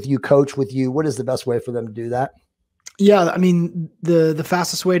 connect with you, coach with you, what is the best way for them to do that? Yeah. I mean, the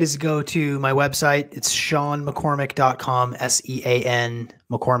fastest way is to go to my website. It's SeanMcCormick.com, SEAN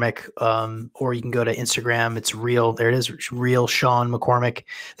McCormick. Or you can go to Instagram. It's real. There it is. Real Sean McCormick.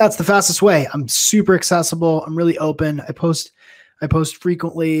 That's the fastest way. I'm super accessible. I'm really open. I post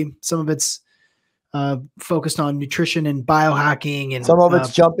frequently. Some of it's focused on nutrition and biohacking, and some of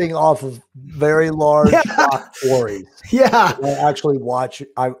it's jumping off of very large rock quarries. Yeah. I actually watch.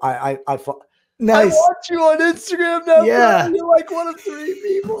 Nice. I watch you on Instagram now. Yeah. Bro. You're like one of 3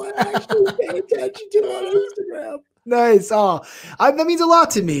 people I actually pay attention to on Instagram. Nice. Oh, that means a lot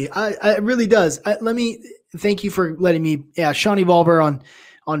to me. It really does. Let me thank you for letting me. Yeah. Sean Evolver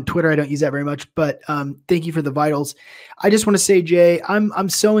on Twitter. I don't use that very much, but thank you for the vitals. I just want to say, Jay, I'm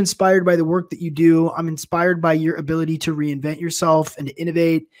so inspired by the work that you do. I'm inspired by your ability to reinvent yourself and to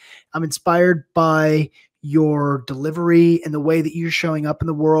innovate. I'm inspired by your delivery and the way that you're showing up in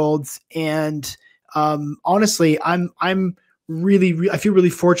the world. And honestly, I feel really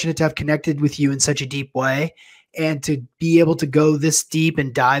fortunate to have connected with you in such a deep way, and to be able to go this deep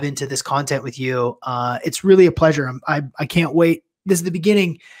and dive into this content with you. It's really a pleasure. I can't wait. This is the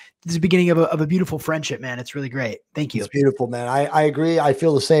beginning. This is the beginning of a beautiful friendship, man. It's really great. Thank you. It's beautiful, man. I agree. I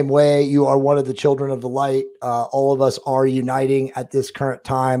feel the same way. You are one of the children of the light. All of us are uniting at this current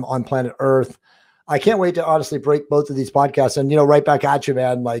time on planet Earth. I can't wait to honestly break both of these podcasts and, right back at you,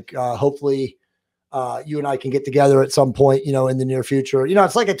 man. Like, hopefully you and I can get together at some point, in the near future.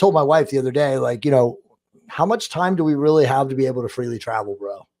 It's like I told my wife the other day, like, how much time do we really have to be able to freely travel,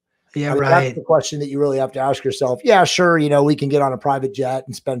 bro? Yeah, right. That's the question that you really have to ask yourself. Yeah, sure. We can get on a private jet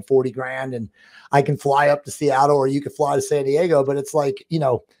and spend 40 grand and I can fly up to Seattle, or you could fly to San Diego. But it's like,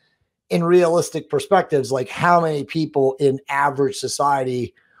 in realistic perspectives, like, how many people in average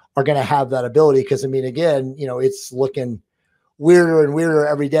society are going to have that ability? Because again, it's looking weirder and weirder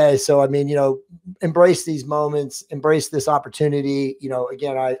every day. So, embrace these moments, embrace this opportunity.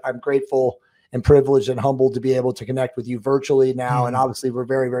 Again, I'm grateful and privileged and humbled to be able to connect with you virtually now. Mm-hmm. And obviously we're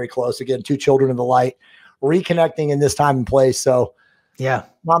very, very close. Again, 2 children of the light, reconnecting in this time and place. So yeah.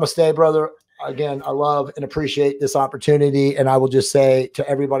 Namaste, brother. again, I love and appreciate this opportunity. And I will just say to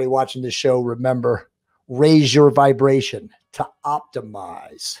everybody watching this show, remember, raise your vibration to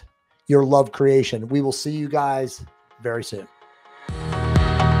optimize your love creation. We will see you guys very soon.